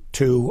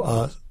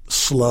to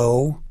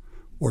slow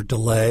or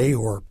delay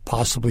or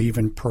possibly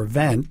even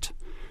prevent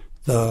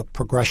the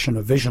progression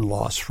of vision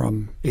loss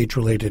from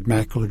age-related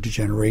macular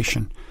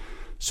degeneration.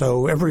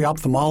 So every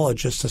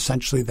ophthalmologist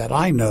essentially that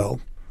I know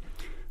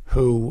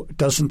who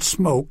doesn't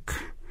smoke,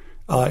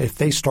 if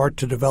they start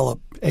to develop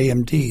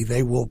AMD,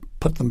 they will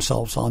put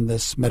themselves on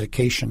this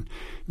medication.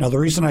 Now, the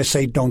reason I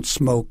say don't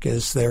smoke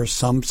is there's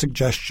some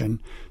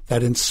suggestion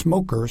that in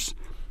smokers,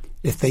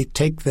 if they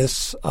take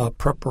this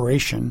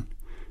preparation,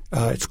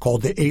 it's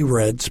called the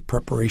AREDS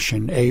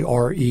preparation,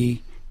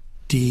 AREDS,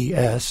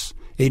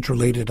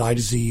 Age-Related Eye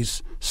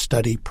Disease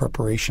Study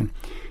Preparation.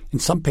 In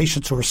some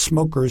patients who are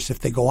smokers, if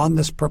they go on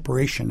this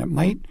preparation, it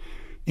might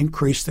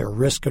increase their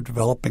risk of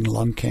developing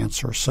lung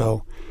cancer.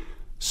 So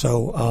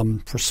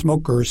for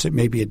smokers, it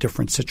may be a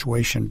different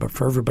situation, but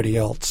for everybody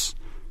else,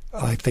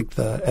 I think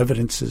the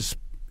evidence is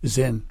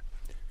in.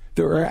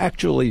 There are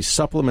actually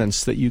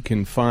supplements that you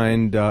can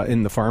find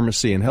in the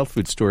pharmacy and health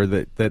food store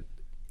that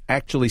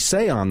actually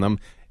say on them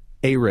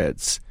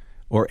AREDS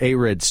or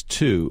AREDS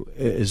 2.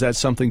 Is that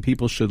something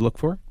people should look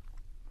for?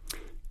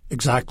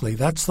 Exactly.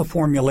 That's the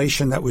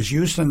formulation that was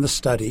used in the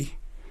study.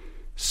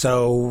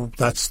 So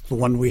that's the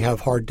one we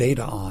have hard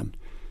data on.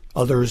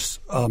 Others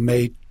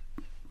may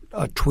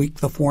tweak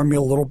the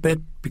formula a little bit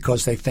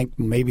because they think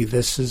maybe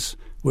this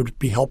would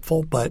be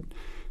helpful, but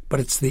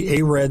it's the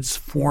AREDS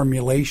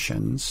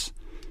formulations,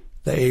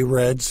 the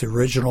AREDS the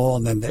original,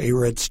 and then the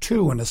AREDS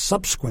 2 in a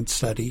subsequent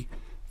study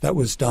that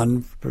was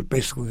done for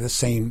basically the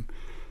same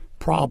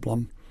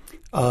problem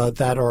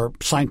that are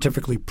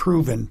scientifically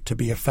proven to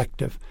be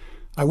effective.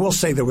 I will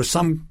say there was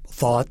some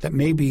thought that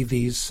maybe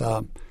these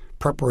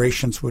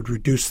preparations would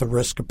reduce the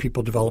risk of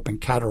people developing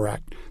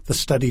cataract. The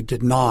study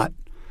did not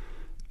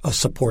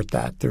support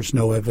that. There's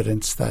no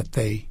evidence that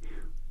they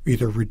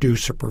either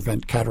reduce or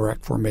prevent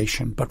cataract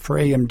formation. But for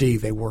AMD,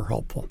 they were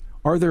helpful.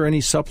 Are there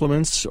any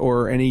supplements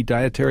or any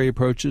dietary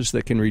approaches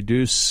that can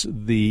reduce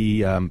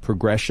the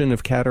progression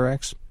of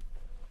cataracts?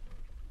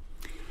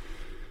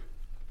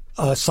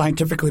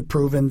 Scientifically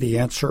proven, the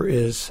answer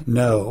is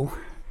no.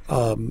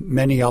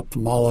 Many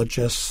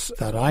ophthalmologists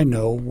that I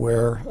know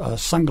wear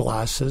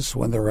sunglasses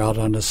when they're out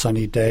on a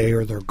sunny day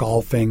or they're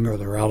golfing or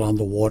they're out on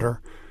the water.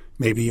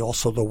 Maybe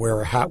also they'll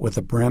wear a hat with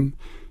a brim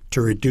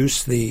to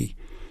reduce the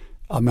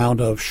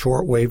amount of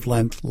short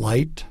wavelength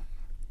light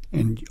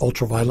and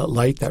ultraviolet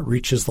light that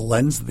reaches the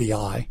lens of the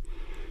eye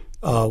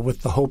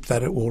with the hope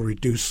that it will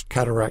reduce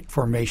cataract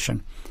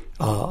formation.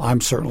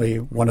 I'm certainly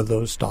one of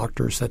those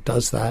doctors that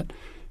does that.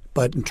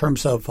 But in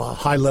terms of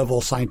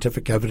high-level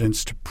scientific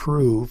evidence to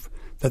prove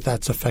that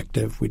that's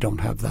effective, we don't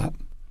have that.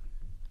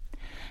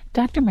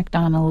 Dr.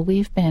 McDonald,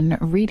 we've been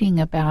reading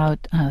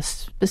about a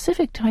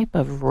specific type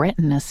of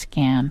retina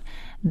scan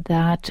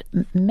that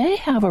may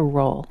have a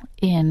role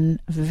in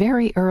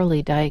very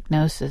early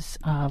diagnosis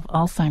of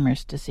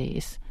Alzheimer's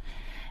disease.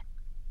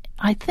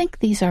 I think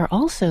these are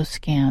also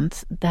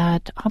scans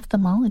that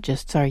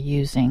ophthalmologists are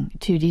using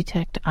to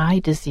detect eye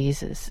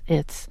diseases.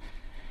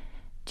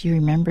 Do you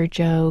remember,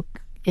 Joe?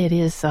 It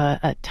is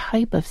a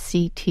type of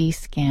CT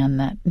scan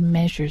that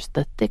measures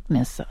the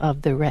thickness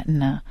of the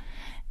retina.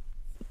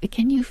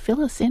 Can you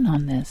fill us in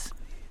on this?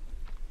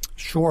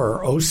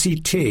 Sure.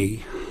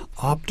 OCT,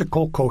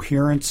 optical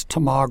coherence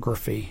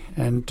tomography,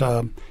 and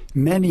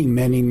many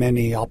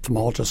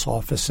ophthalmologist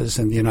offices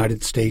in the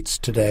United States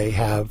today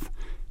have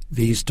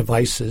these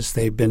devices.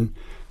 They've been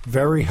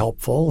very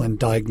helpful in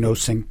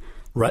diagnosing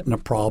retina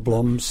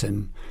problems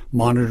and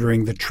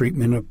monitoring the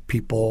treatment of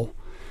people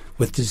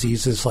with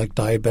diseases like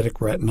diabetic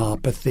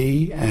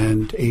retinopathy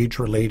and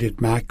age-related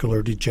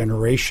macular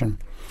degeneration.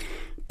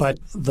 But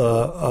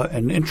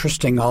an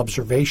interesting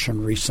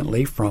observation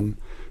recently from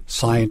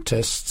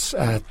scientists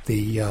at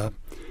the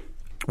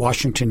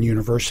Washington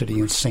University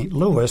in St.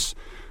 Louis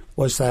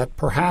was that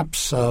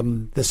perhaps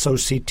this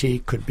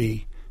OCT could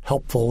be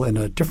helpful in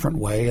a different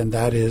way, and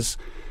that is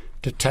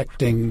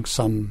detecting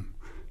some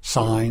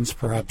signs,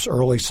 perhaps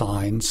early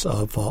signs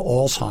of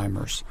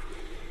Alzheimer's.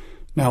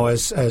 Now,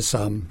 as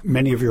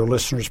many of your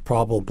listeners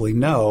probably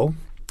know,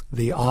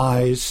 the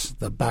eyes,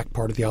 the back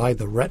part of the eye,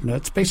 the retina,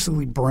 it's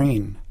basically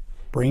brain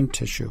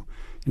tissue.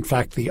 In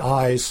fact, the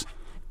eyes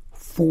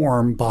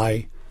form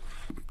by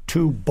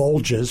two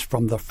bulges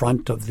from the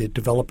front of the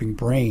developing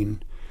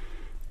brain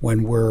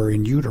when we're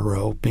in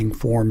utero, being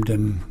formed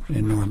in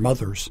our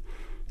mothers.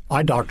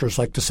 Eye doctors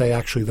like to say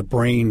actually the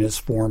brain is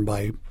formed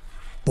by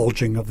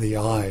bulging of the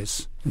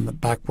eyes in the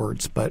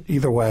backwards, but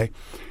either way,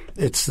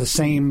 it's the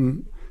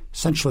same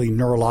essentially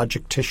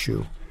neurologic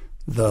tissue.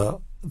 The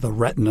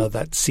retina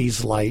that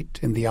sees light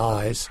in the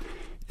eyes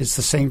is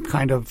the same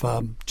kind of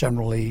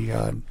generally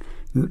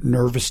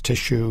nervous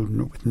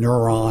tissue with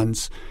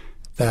neurons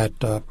that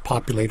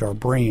populate our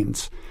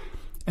brains.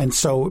 And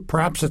so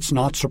perhaps it's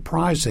not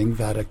surprising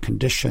that a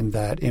condition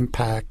that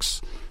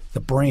impacts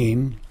the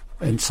brain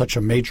in such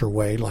a major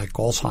way like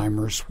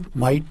Alzheimer's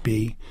might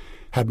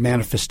have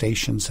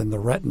manifestations in the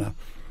retina.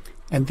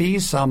 And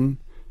these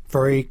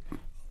very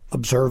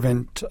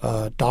observant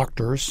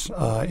doctors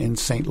in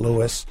St.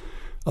 Louis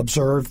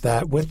observed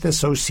that with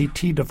this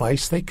OCT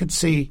device, they could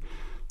see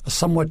a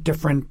somewhat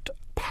different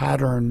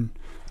pattern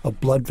of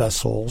blood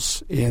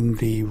vessels in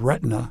the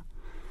retina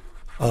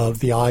of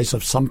the eyes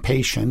of some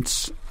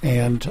patients,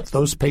 and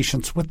those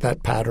patients with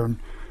that pattern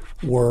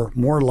were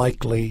more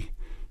likely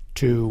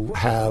to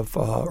have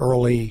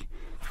early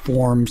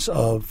forms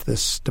of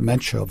this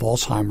dementia of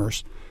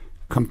Alzheimer's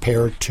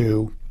compared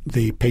to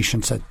the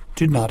patients that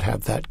did not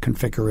have that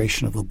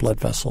configuration of the blood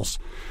vessels.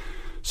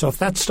 So if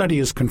that study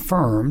is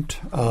confirmed,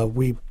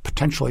 we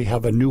potentially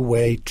have a new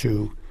way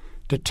to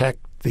detect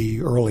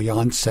the early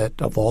onset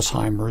of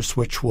Alzheimer's,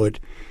 which would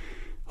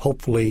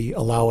hopefully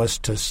allow us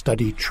to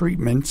study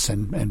treatments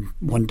and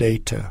one day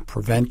to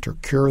prevent or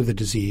cure the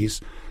disease,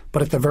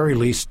 but at the very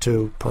least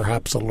to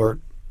perhaps alert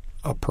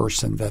a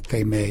person that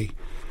they may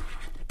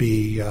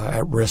be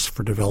at risk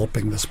for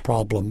developing this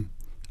problem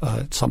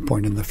at some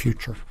point in the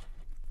future.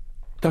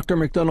 Dr.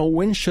 McDonald,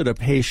 when should a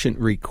patient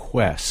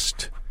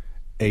request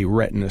a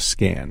retina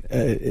scan?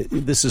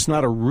 This is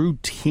not a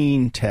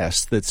routine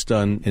test that's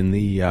done in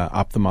the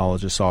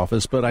ophthalmologist's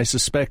office, but I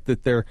suspect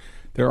that there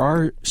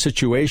are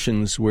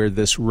situations where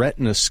this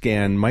retina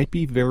scan might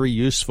be very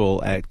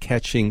useful at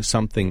catching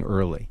something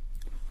early.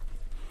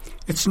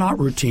 It's not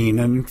routine.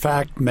 And in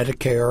fact,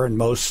 Medicare and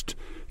most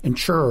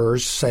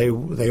insurers say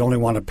they only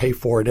want to pay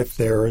for it if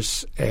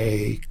there's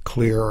a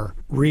clear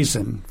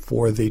reason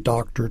for the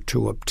doctor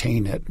to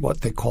obtain it,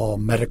 what they call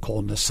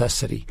medical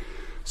necessity.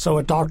 So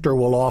a doctor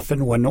will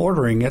often, when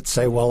ordering it,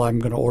 say, well, I'm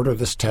going to order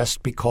this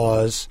test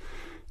because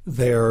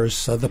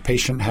there's the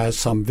patient has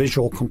some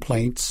visual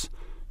complaints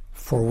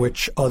for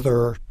which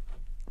other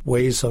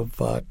ways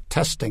of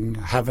testing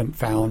haven't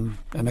found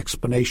an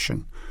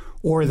explanation.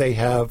 Or they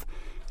have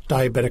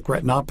diabetic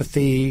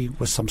retinopathy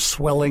with some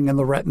swelling in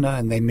the retina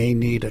and they may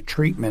need a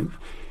treatment,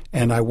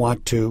 and I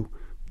want to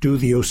do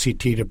the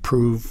OCT to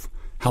prove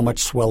how much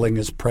swelling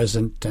is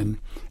present and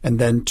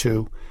then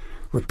to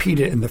repeat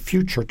it in the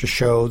future to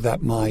show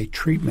that my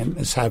treatment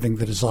is having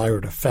the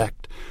desired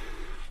effect.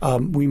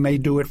 We may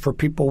do it for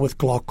people with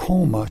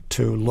glaucoma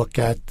to look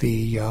at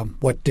the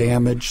what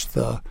damage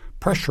the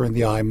pressure in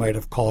the eye might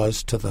have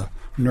caused to the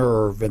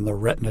nerve and the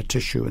retina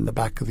tissue in the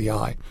back of the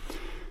eye.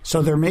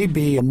 So there may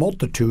be a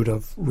multitude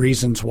of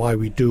reasons why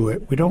we do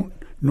it. We don't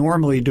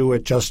normally do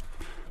it just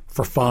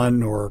for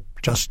fun or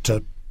just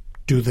to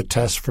do the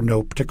test for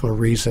no particular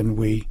reason.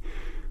 We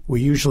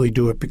usually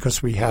do it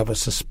because we have a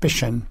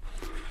suspicion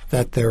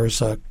that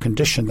there's a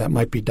condition that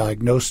might be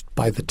diagnosed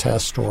by the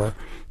test or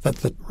that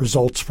the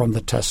results from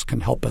the test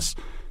can help us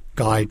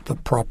guide the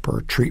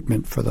proper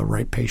treatment for the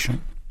right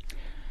patient.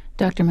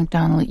 Dr.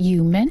 McDonald,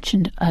 you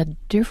mentioned a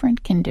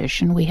different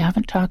condition we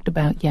haven't talked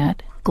about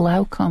yet,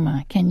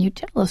 glaucoma. Can you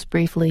tell us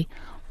briefly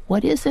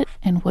what is it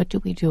and what do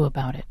we do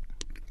about it?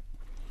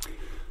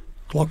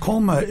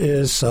 Glaucoma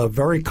is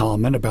very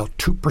common. About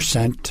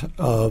 2%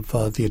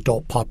 of the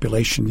adult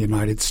population in the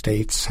United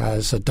States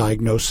has a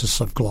diagnosis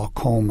of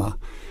glaucoma.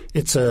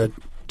 It's a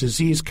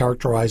disease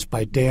characterized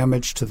by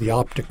damage to the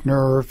optic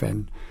nerve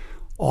and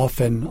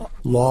often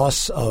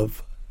loss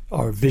of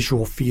our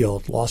visual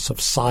field, loss of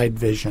side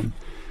vision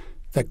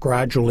that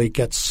gradually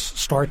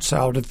starts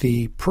out at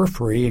the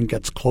periphery and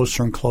gets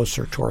closer and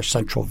closer to our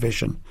central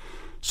vision.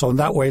 So in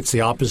that way, it's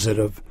the opposite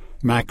of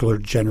macular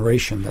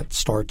degeneration that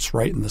starts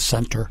right in the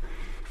center.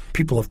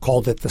 People have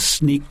called it the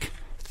sneak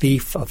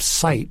thief of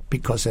sight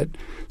because it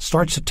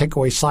starts to take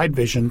away side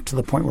vision to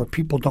the point where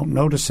people don't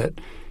notice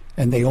it,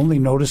 and they only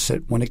notice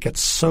it when it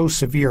gets so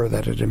severe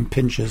that it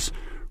impinges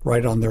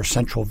right on their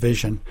central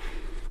vision.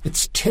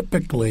 It's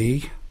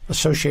typically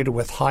associated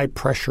with high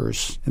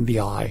pressures in the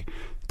eye.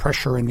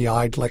 Pressure in the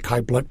eye, like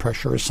high blood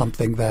pressure, is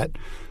something that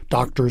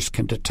doctors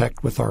can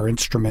detect with our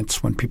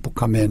instruments when people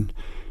come in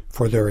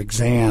for their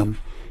exam.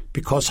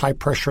 Because high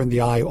pressure in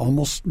the eye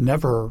almost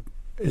never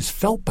is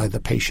felt by the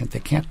patient, they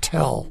can't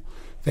tell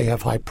they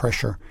have high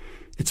pressure.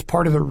 It's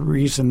part of the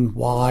reason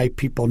why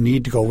people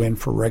need to go in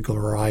for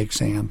regular eye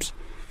exams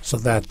so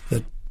that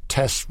the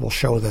test will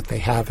show that they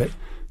have it.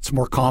 It's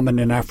more common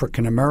in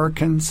African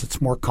Americans.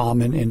 It's more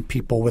common in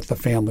people with a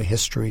family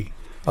history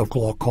of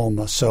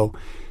glaucoma. So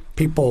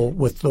people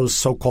with those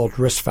so-called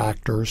risk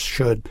factors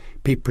should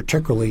be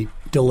particularly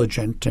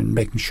diligent in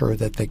making sure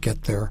that they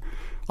get their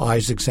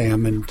eyes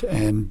examined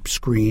and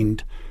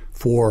screened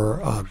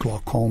for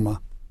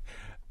glaucoma.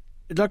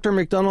 Dr.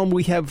 McDonald,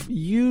 we have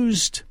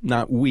used,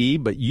 not we,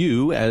 but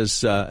you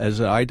as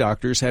eye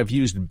doctors have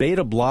used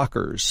beta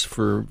blockers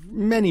for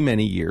many,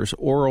 many years,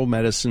 oral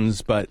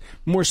medicines, but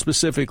more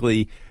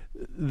specifically,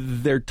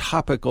 they're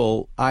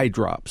topical eye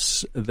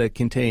drops that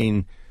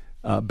contain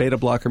beta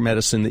blocker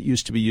medicine that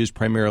used to be used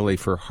primarily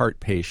for heart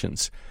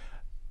patients.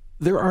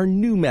 There are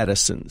new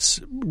medicines,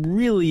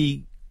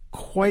 really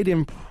quite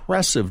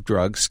impressive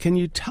drugs. Can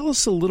you tell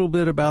us a little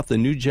bit about the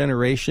new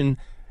generation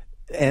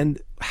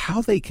and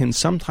how they can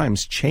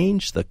sometimes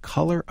change the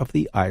color of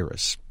the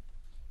iris?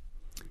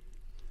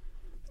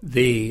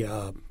 The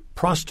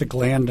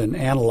prostaglandin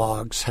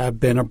analogs have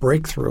been a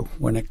breakthrough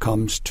when it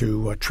comes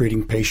to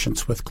treating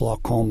patients with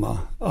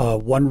glaucoma.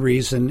 One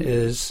reason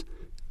is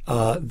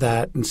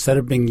that instead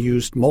of being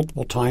used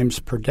multiple times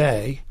per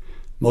day,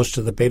 most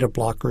of the beta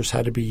blockers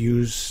had to be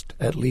used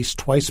at least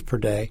twice per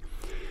day.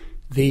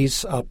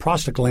 These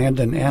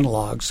prostaglandin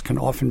analogs can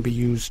often be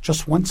used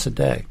just once a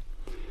day.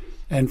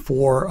 And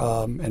for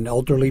an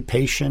elderly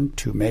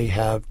patient who may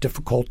have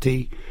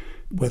difficulty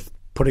with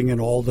taking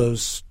all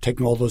those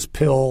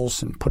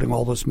pills and putting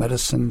all those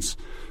medicines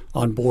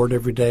on board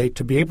every day,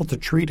 to be able to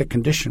treat a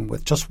condition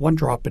with just one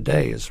drop a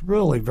day is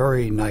really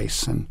very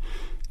nice,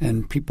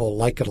 and people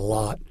like it a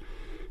lot.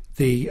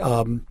 The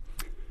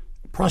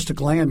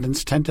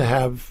prostaglandins tend to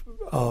have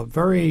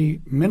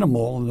very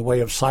minimal in the way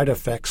of side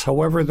effects.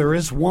 However, there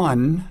is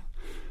one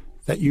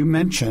that you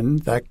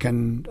mentioned that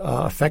can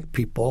affect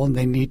people, and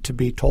they need to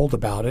be told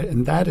about it,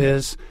 and that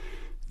is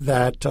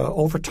that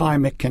over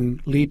time it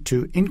can lead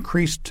to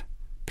increased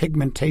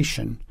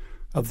pigmentation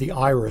of the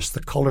iris,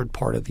 the colored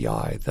part of the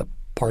eye, the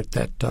part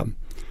that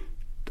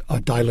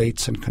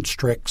dilates and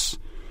constricts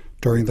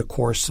during the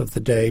course of the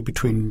day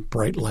between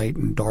bright light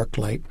and dark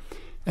light.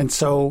 And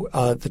so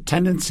the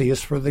tendency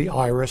is for the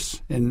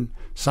iris in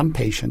some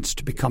patients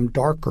to become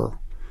darker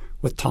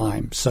with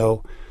time.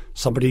 So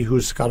somebody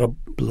who's got a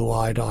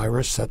blue-eyed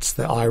iris, that's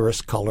the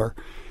iris color,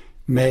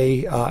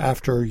 may,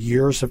 after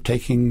years of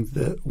taking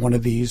one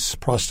of these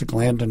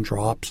prostaglandin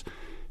drops,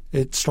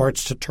 it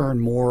starts to turn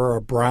more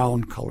a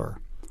brown color.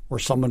 Or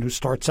someone who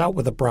starts out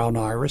with a brown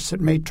iris, it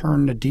may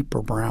turn a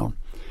deeper brown.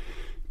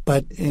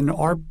 But in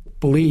our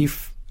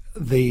belief,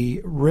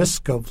 the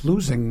risk of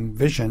losing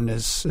vision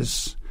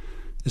is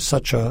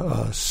such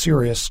a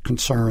serious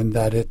concern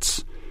that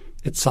it's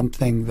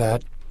something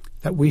that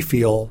we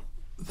feel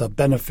the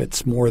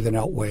benefits more than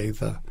outweigh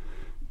the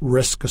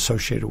risk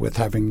associated with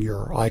having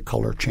your eye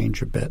color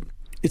change a bit.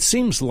 It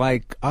seems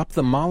like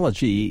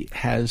ophthalmology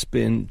has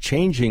been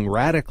changing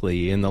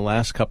radically in the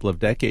last couple of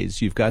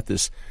decades. You've got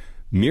this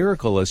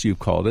miracle, as you've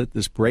called it,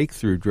 this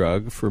breakthrough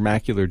drug for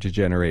macular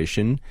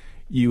degeneration.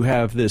 You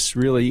have this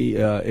really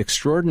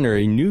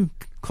extraordinary new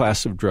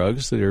class of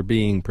drugs that are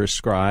being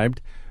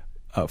prescribed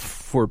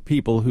for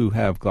people who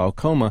have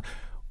glaucoma.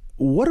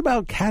 What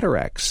about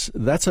cataracts?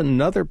 That's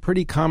another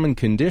pretty common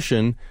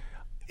condition.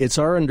 It's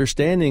our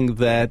understanding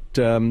that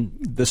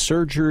the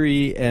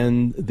surgery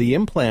and the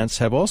implants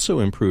have also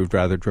improved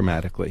rather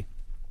dramatically.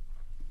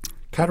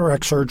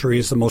 Cataract surgery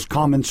is the most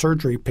common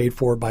surgery paid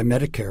for by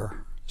Medicare.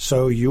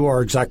 So you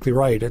are exactly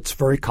right. It's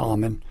very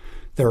common.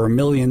 There are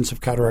millions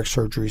of cataract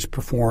surgeries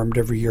performed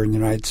every year in the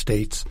United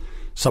States,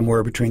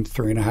 somewhere between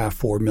 3.5,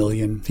 4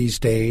 million these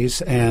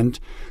days. And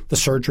the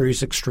surgery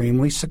is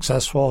extremely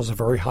successful, has a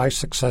very high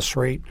success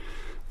rate.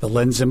 The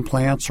lens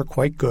implants are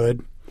quite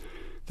good.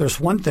 There's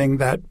one thing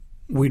that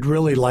we'd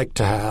really like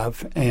to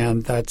have,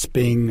 and that's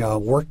being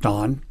worked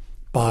on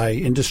by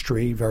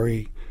industry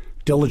very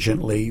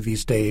diligently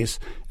these days,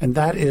 and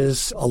that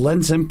is a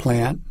lens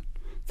implant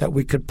that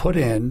we could put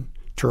in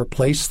to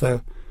replace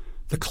the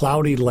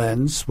cloudy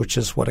lens, which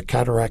is what a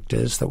cataract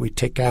is, that we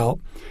take out.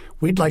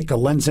 We'd like a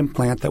lens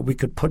implant that we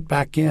could put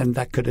back in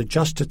that could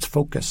adjust its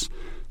focus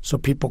so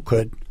people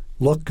could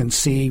look and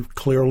see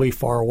clearly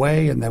far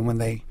away, and then when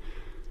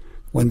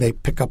they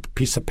pick up a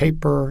piece of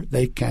paper,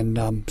 they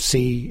can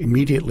see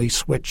immediately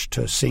switch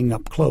to seeing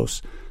up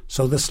close.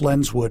 So this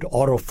lens would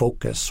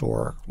autofocus,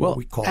 or what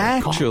we call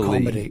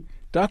accommodate.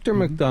 Dr.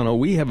 McDonough,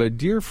 we have a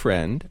dear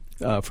friend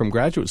from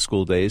graduate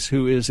school days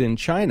who is in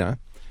China,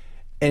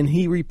 and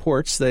he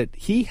reports that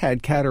he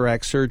had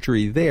cataract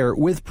surgery there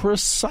with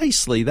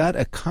precisely that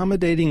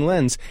accommodating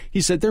lens.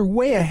 He said, they're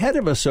way ahead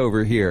of us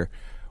over here.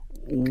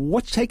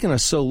 What's taken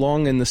us so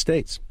long in the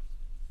States?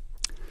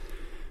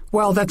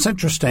 Well, that's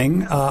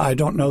interesting. I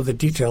don't know the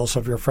details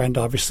of your friend,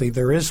 obviously.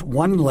 There is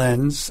one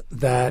lens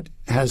that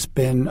has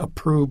been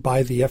approved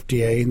by the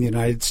FDA in the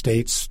United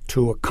States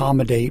to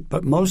accommodate,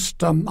 but most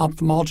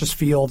ophthalmologists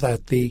feel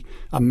that the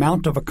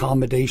amount of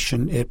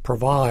accommodation it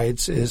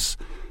provides is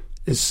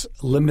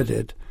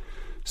limited.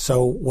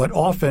 So what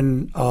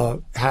often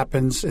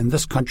happens in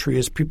this country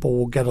is people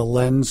will get a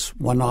lens,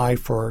 one eye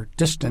for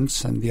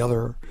distance, and the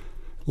other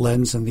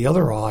lens in the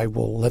other eye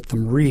will let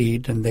them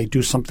read, and they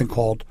do something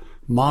called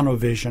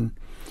monovision.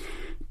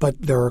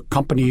 But there are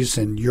companies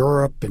in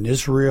Europe and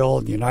Israel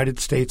and the United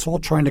States all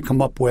trying to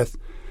come up with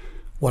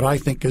what I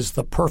think is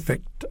the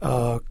perfect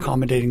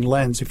accommodating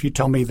lens. If you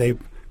tell me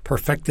they've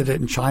perfected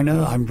it in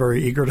China, I'm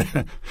very eager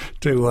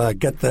to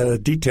get the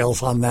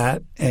details on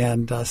that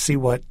and see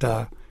what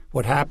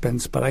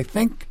happens. But I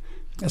think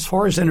as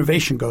far as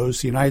innovation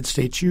goes, the United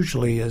States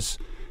usually is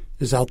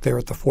out there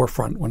at the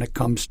forefront when it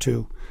comes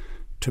to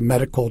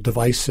medical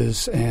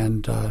devices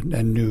and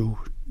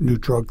new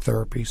drug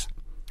therapies.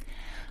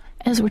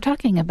 As we're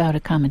talking about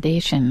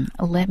accommodation,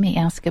 let me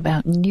ask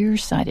about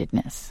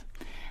nearsightedness.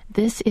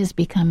 This is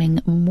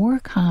becoming more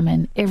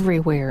common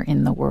everywhere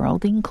in the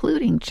world,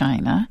 including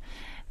China.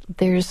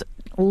 There's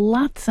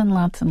lots and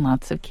lots and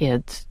lots of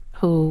kids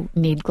who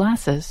need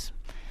glasses,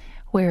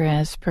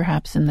 whereas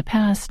perhaps in the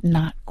past,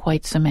 not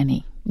quite so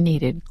many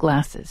needed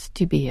glasses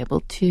to be able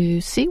to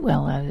see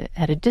well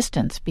at a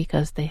distance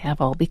because they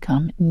have all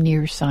become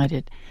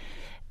nearsighted.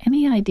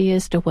 Any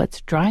ideas to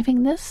what's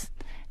driving this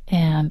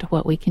and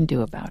what we can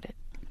do about it?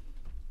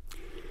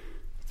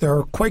 There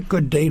are quite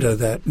good data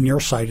that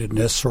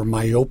nearsightedness or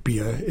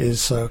myopia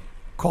is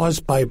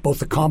caused by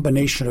both a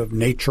combination of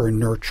nature and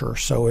nurture.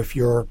 So if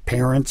your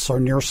parents are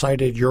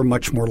nearsighted, you're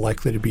much more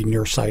likely to be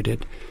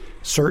nearsighted.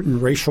 Certain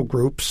racial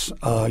groups,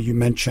 you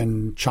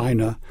mentioned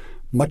China,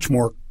 much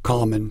more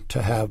common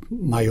to have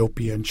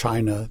myopia in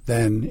China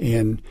than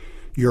in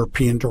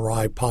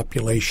European-derived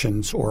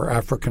populations or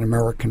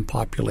African-American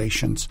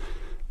populations,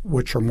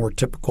 which are more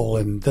typical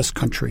in this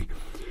country.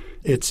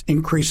 It's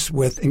increased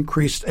with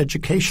increased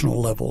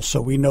educational levels.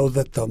 So we know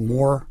that the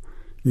more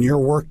near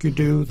work you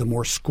do, the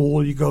more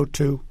school you go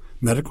to,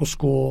 medical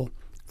school,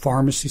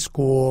 pharmacy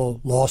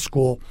school, law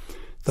school,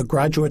 the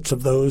graduates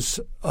of those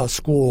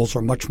schools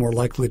are much more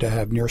likely to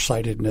have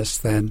nearsightedness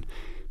than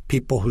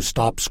people who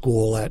stop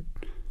school at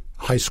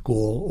high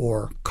school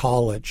or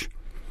college.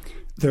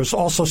 There's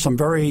also some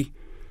very,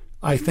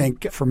 I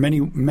think, for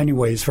many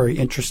ways, very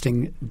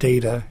interesting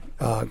data,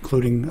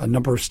 including a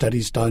number of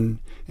studies done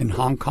in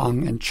Hong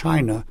Kong and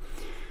China,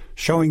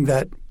 showing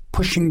that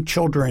pushing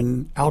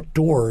children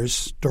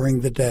outdoors during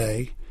the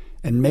day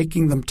and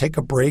making them take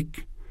a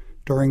break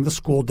during the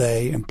school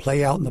day and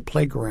play out in the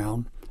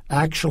playground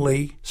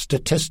actually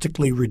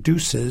statistically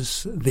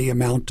reduces the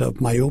amount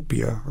of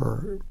myopia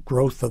or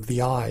growth of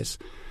the eyes.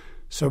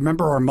 So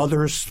remember, our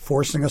mothers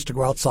forcing us to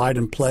go outside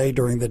and play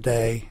during the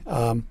day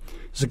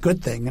is a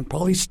good thing. And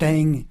probably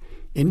staying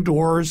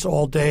indoors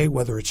all day,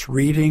 whether it's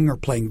reading or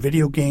playing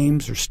video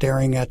games or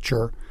staring at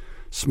your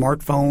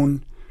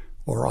smartphone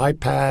or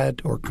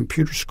iPad or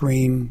computer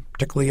screen,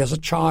 particularly as a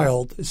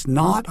child, is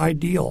not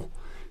ideal.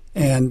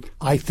 And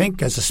I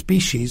think as a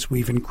species,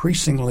 we've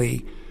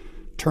increasingly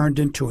turned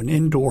into an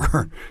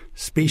indoor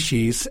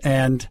species,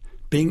 and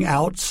being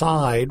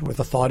outside, where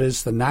the thought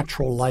is the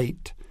natural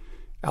light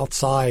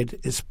outside,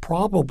 is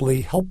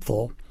probably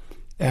helpful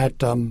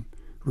at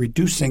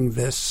reducing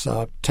this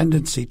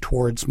tendency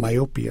towards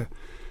myopia.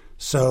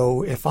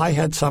 So if I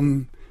had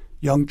some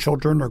young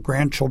children or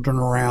grandchildren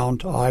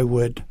around, I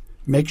would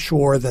make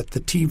sure that the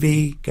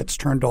TV gets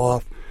turned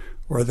off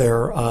or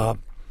their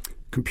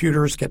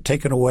computers get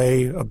taken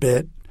away a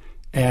bit,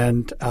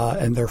 and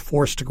they're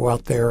forced to go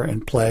out there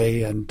and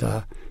play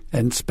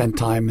and spend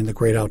time in the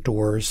great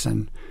outdoors.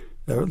 And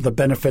the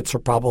benefits are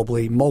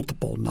probably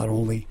multiple, not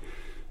only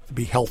to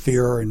be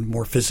healthier and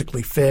more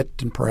physically fit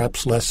and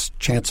perhaps less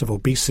chance of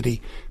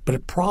obesity, but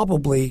it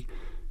probably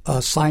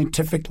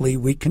scientifically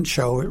we can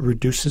show it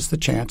reduces the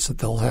chance that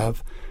they'll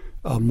have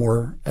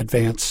more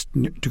advanced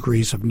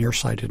degrees of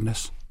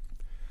nearsightedness.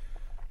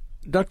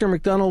 Dr.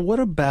 McDonald, what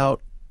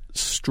about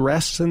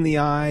stress in the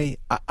eye?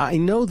 I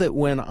know that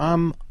when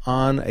I'm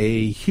on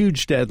a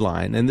huge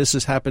deadline, and this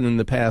has happened in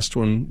the past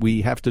when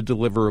we have to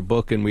deliver a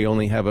book and we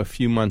only have a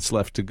few months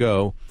left to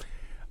go,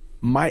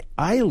 my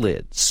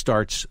eyelid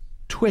starts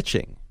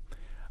twitching.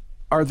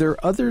 Are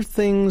there other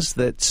things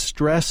that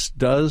stress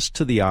does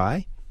to the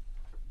eye?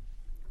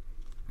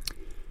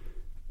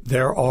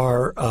 There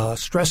are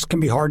stress can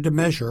be hard to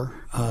measure,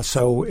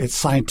 so it's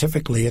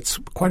scientifically it's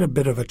quite a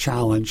bit of a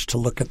challenge to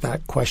look at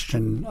that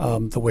question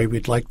the way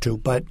we'd like to.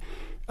 But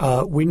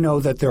we know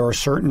that there are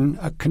certain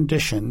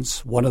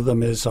conditions. One of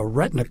them is a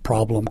retina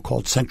problem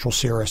called central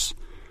serous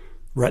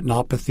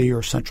retinopathy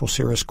or central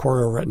serous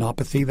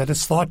chorioretinopathy that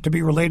is thought to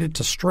be related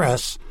to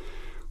stress.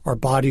 Our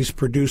bodies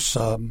produce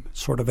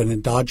sort of an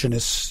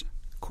endogenous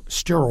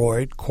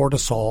steroid,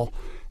 cortisol,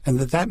 and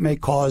that may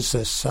cause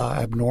this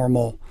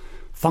abnormal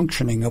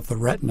functioning of the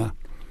retina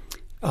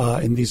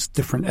in these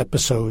different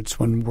episodes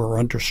when we're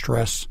under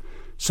stress.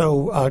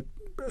 So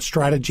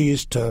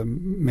strategies to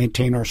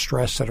maintain our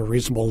stress at a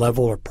reasonable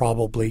level are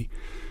probably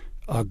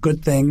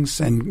good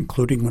things, and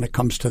including when it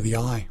comes to the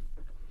eye.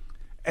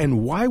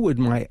 And why would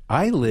my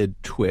eyelid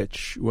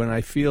twitch when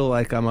I feel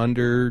like I'm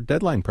under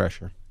deadline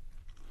pressure?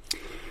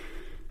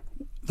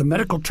 The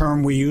medical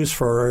term we use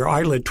for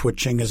eyelid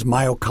twitching is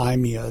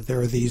myokymia.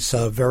 There are these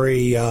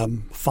very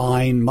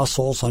fine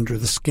muscles under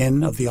the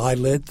skin of the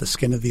eyelid. The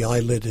skin of the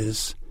eyelid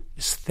is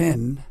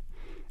thin,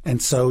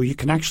 and so you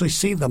can actually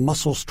see the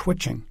muscles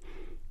twitching.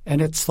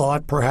 And it's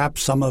thought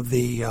perhaps some of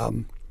the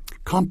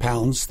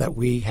compounds that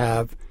we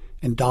have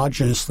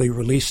endogenously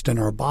released in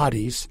our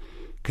bodies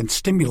can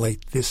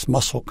stimulate this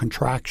muscle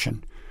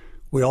contraction.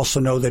 We also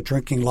know that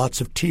drinking lots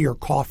of tea or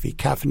coffee,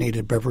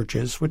 caffeinated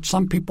beverages, which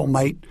some people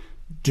might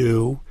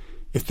do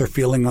if they're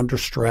feeling under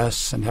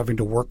stress and having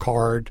to work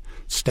hard,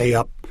 stay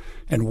up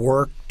and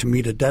work to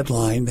meet a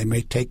deadline, they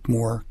may take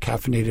more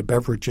caffeinated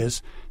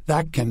beverages.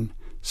 That can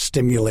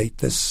stimulate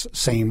this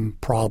same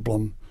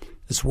problem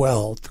as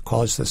well to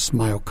cause this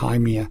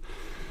myokymia.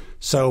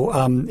 So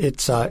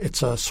it's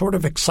a sort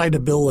of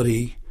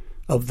excitability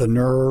of the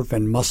nerve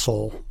and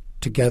muscle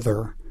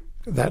together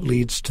that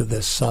leads to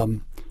this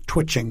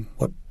twitching,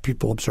 what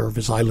people observe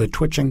as eyelid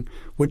twitching,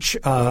 which,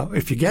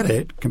 if you get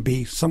it, can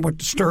be somewhat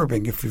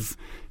disturbing if you've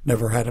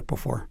never had it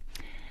before.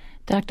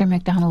 Dr.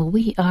 McDonald,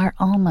 we are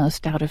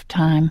almost out of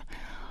time.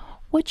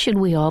 What should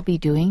we all be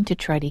doing to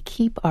try to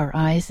keep our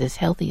eyes as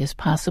healthy as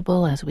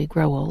possible as we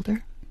grow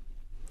older?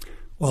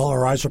 Well,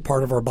 our eyes are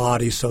part of our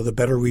bodies, so the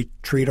better we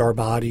treat our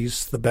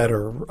bodies, the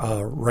better.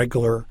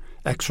 Regular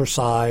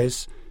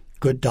exercise,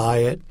 good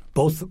diet,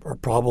 both are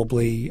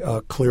probably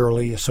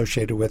clearly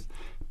associated with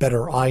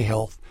better eye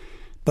health.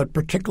 But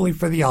particularly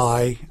for the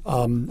eye,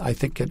 I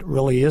think it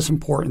really is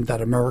important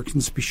that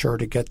Americans be sure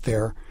to get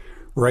their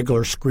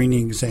regular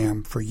screening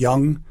exam. For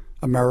young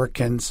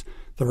Americans,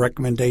 the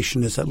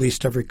recommendation is at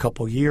least every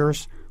couple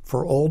years.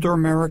 For older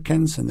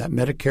Americans in that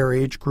Medicare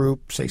age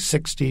group, say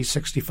 60,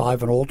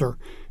 65 and older,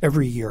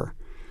 every year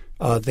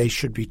they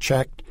should be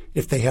checked.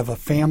 if they have a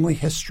family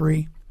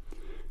history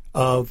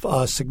of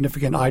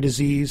significant eye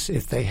disease,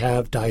 if they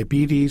have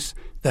diabetes,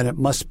 then it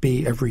must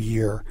be every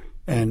year,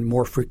 and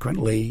more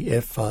frequently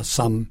if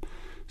some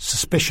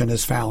suspicion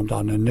is found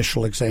on an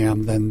initial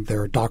exam, then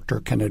their doctor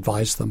can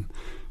advise them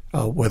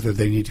whether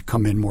they need to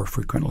come in more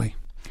frequently.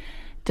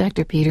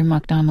 Dr. Peter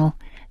McDonnell,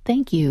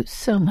 thank you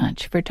so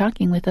much for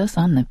talking with us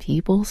on the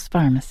People's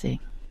Pharmacy.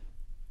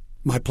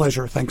 My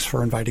pleasure. Thanks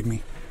for inviting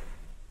me.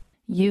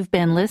 You've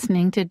been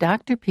listening to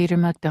Dr. Peter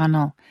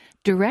McDonnell,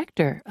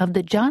 director of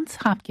the Johns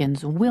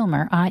Hopkins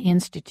Wilmer Eye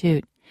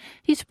Institute.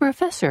 He's a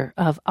professor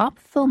of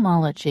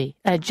ophthalmology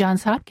at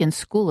Johns Hopkins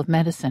School of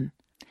Medicine.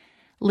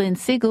 Lynn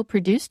Siegel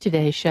produced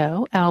today's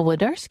show. Al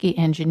Wodarski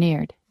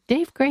engineered.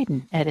 Dave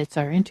Graydon edits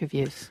our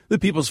interviews. The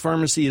People's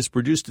Pharmacy is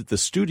produced at the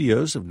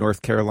studios of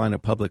North Carolina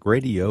Public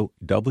Radio,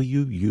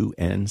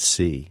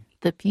 WUNC.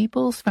 The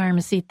People's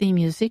Pharmacy theme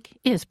music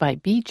is by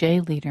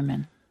B.J.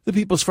 Liederman. The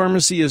People's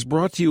Pharmacy is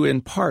brought to you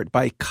in part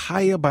by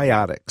Kaya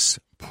Biotics,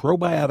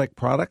 probiotic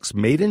products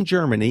made in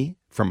Germany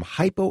from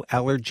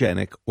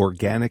hypoallergenic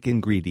organic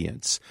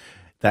ingredients.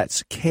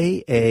 That's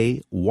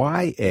Kaya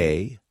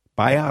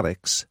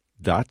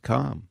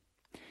Biotics.com.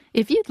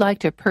 If you'd like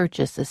to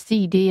purchase a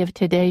CD of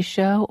today's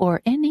show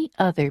or any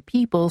other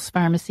People's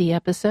Pharmacy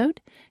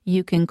episode,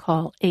 you can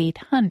call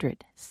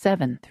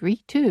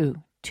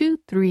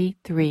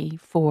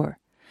 800-732-2334.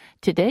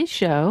 Today's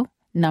show,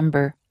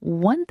 number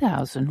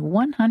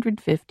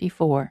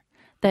 1154.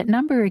 That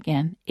number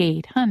again,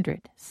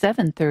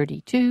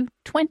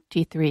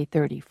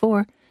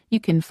 800-732-2334. You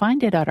can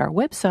find it at our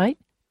website,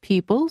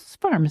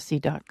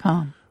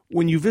 peoplespharmacy.com.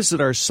 When you visit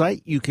our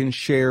site, you can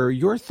share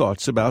your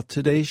thoughts about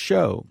today's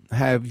show.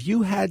 Have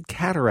you had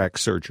cataract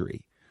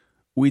surgery?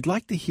 We'd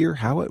like to hear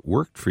how it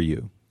worked for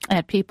you.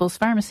 At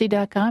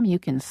peoplespharmacy.com, you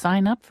can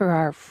sign up for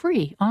our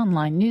free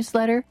online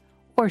newsletter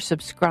or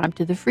subscribe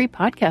to the free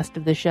podcast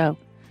of the show.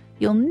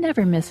 You'll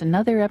never miss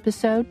another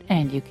episode,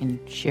 and you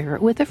can share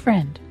it with a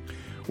friend.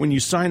 When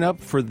you sign up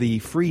for the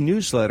free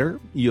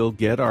newsletter, you'll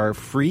get our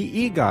free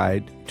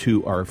e-guide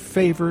to our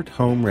favorite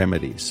home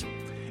remedies.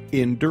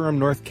 In Durham,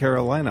 North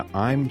Carolina,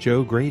 I'm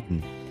Joe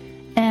Graydon.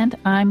 And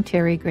I'm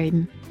Terry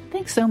Graydon.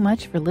 Thanks so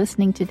much for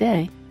listening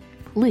today.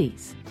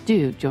 Please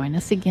do join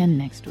us again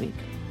next week.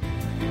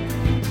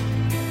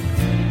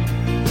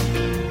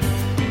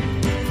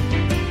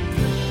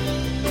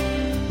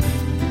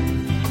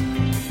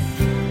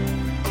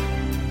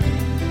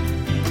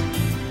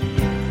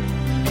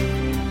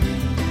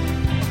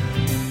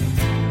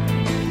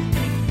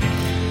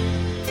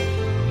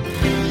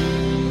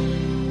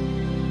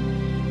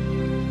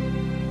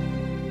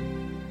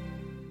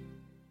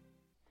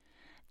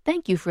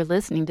 Thank you for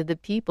listening to the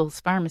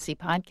People's Pharmacy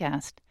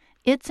Podcast.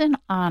 It's an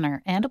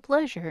honor and a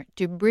pleasure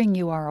to bring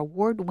you our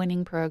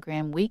award-winning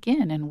program week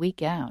in and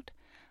week out.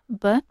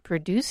 But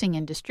producing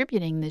and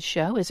distributing this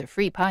show as a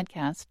free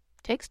podcast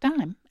takes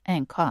time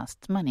and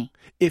costs money.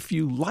 If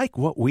you like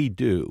what we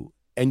do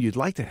and you'd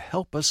like to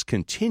help us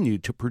continue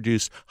to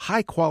produce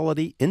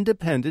high-quality,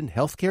 independent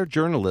healthcare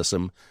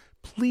journalism,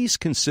 please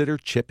consider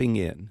chipping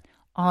in.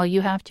 All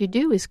you have to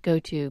do is go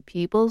to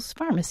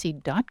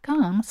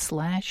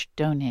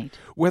peoplespharmacy.com/donate.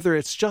 Whether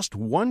it's just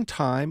one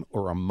time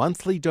or a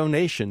monthly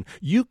donation,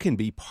 you can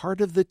be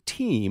part of the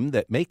team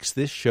that makes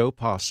this show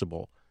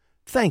possible.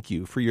 Thank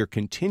you for your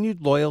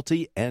continued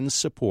loyalty and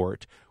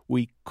support.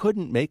 We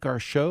couldn't make our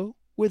show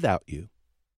without you.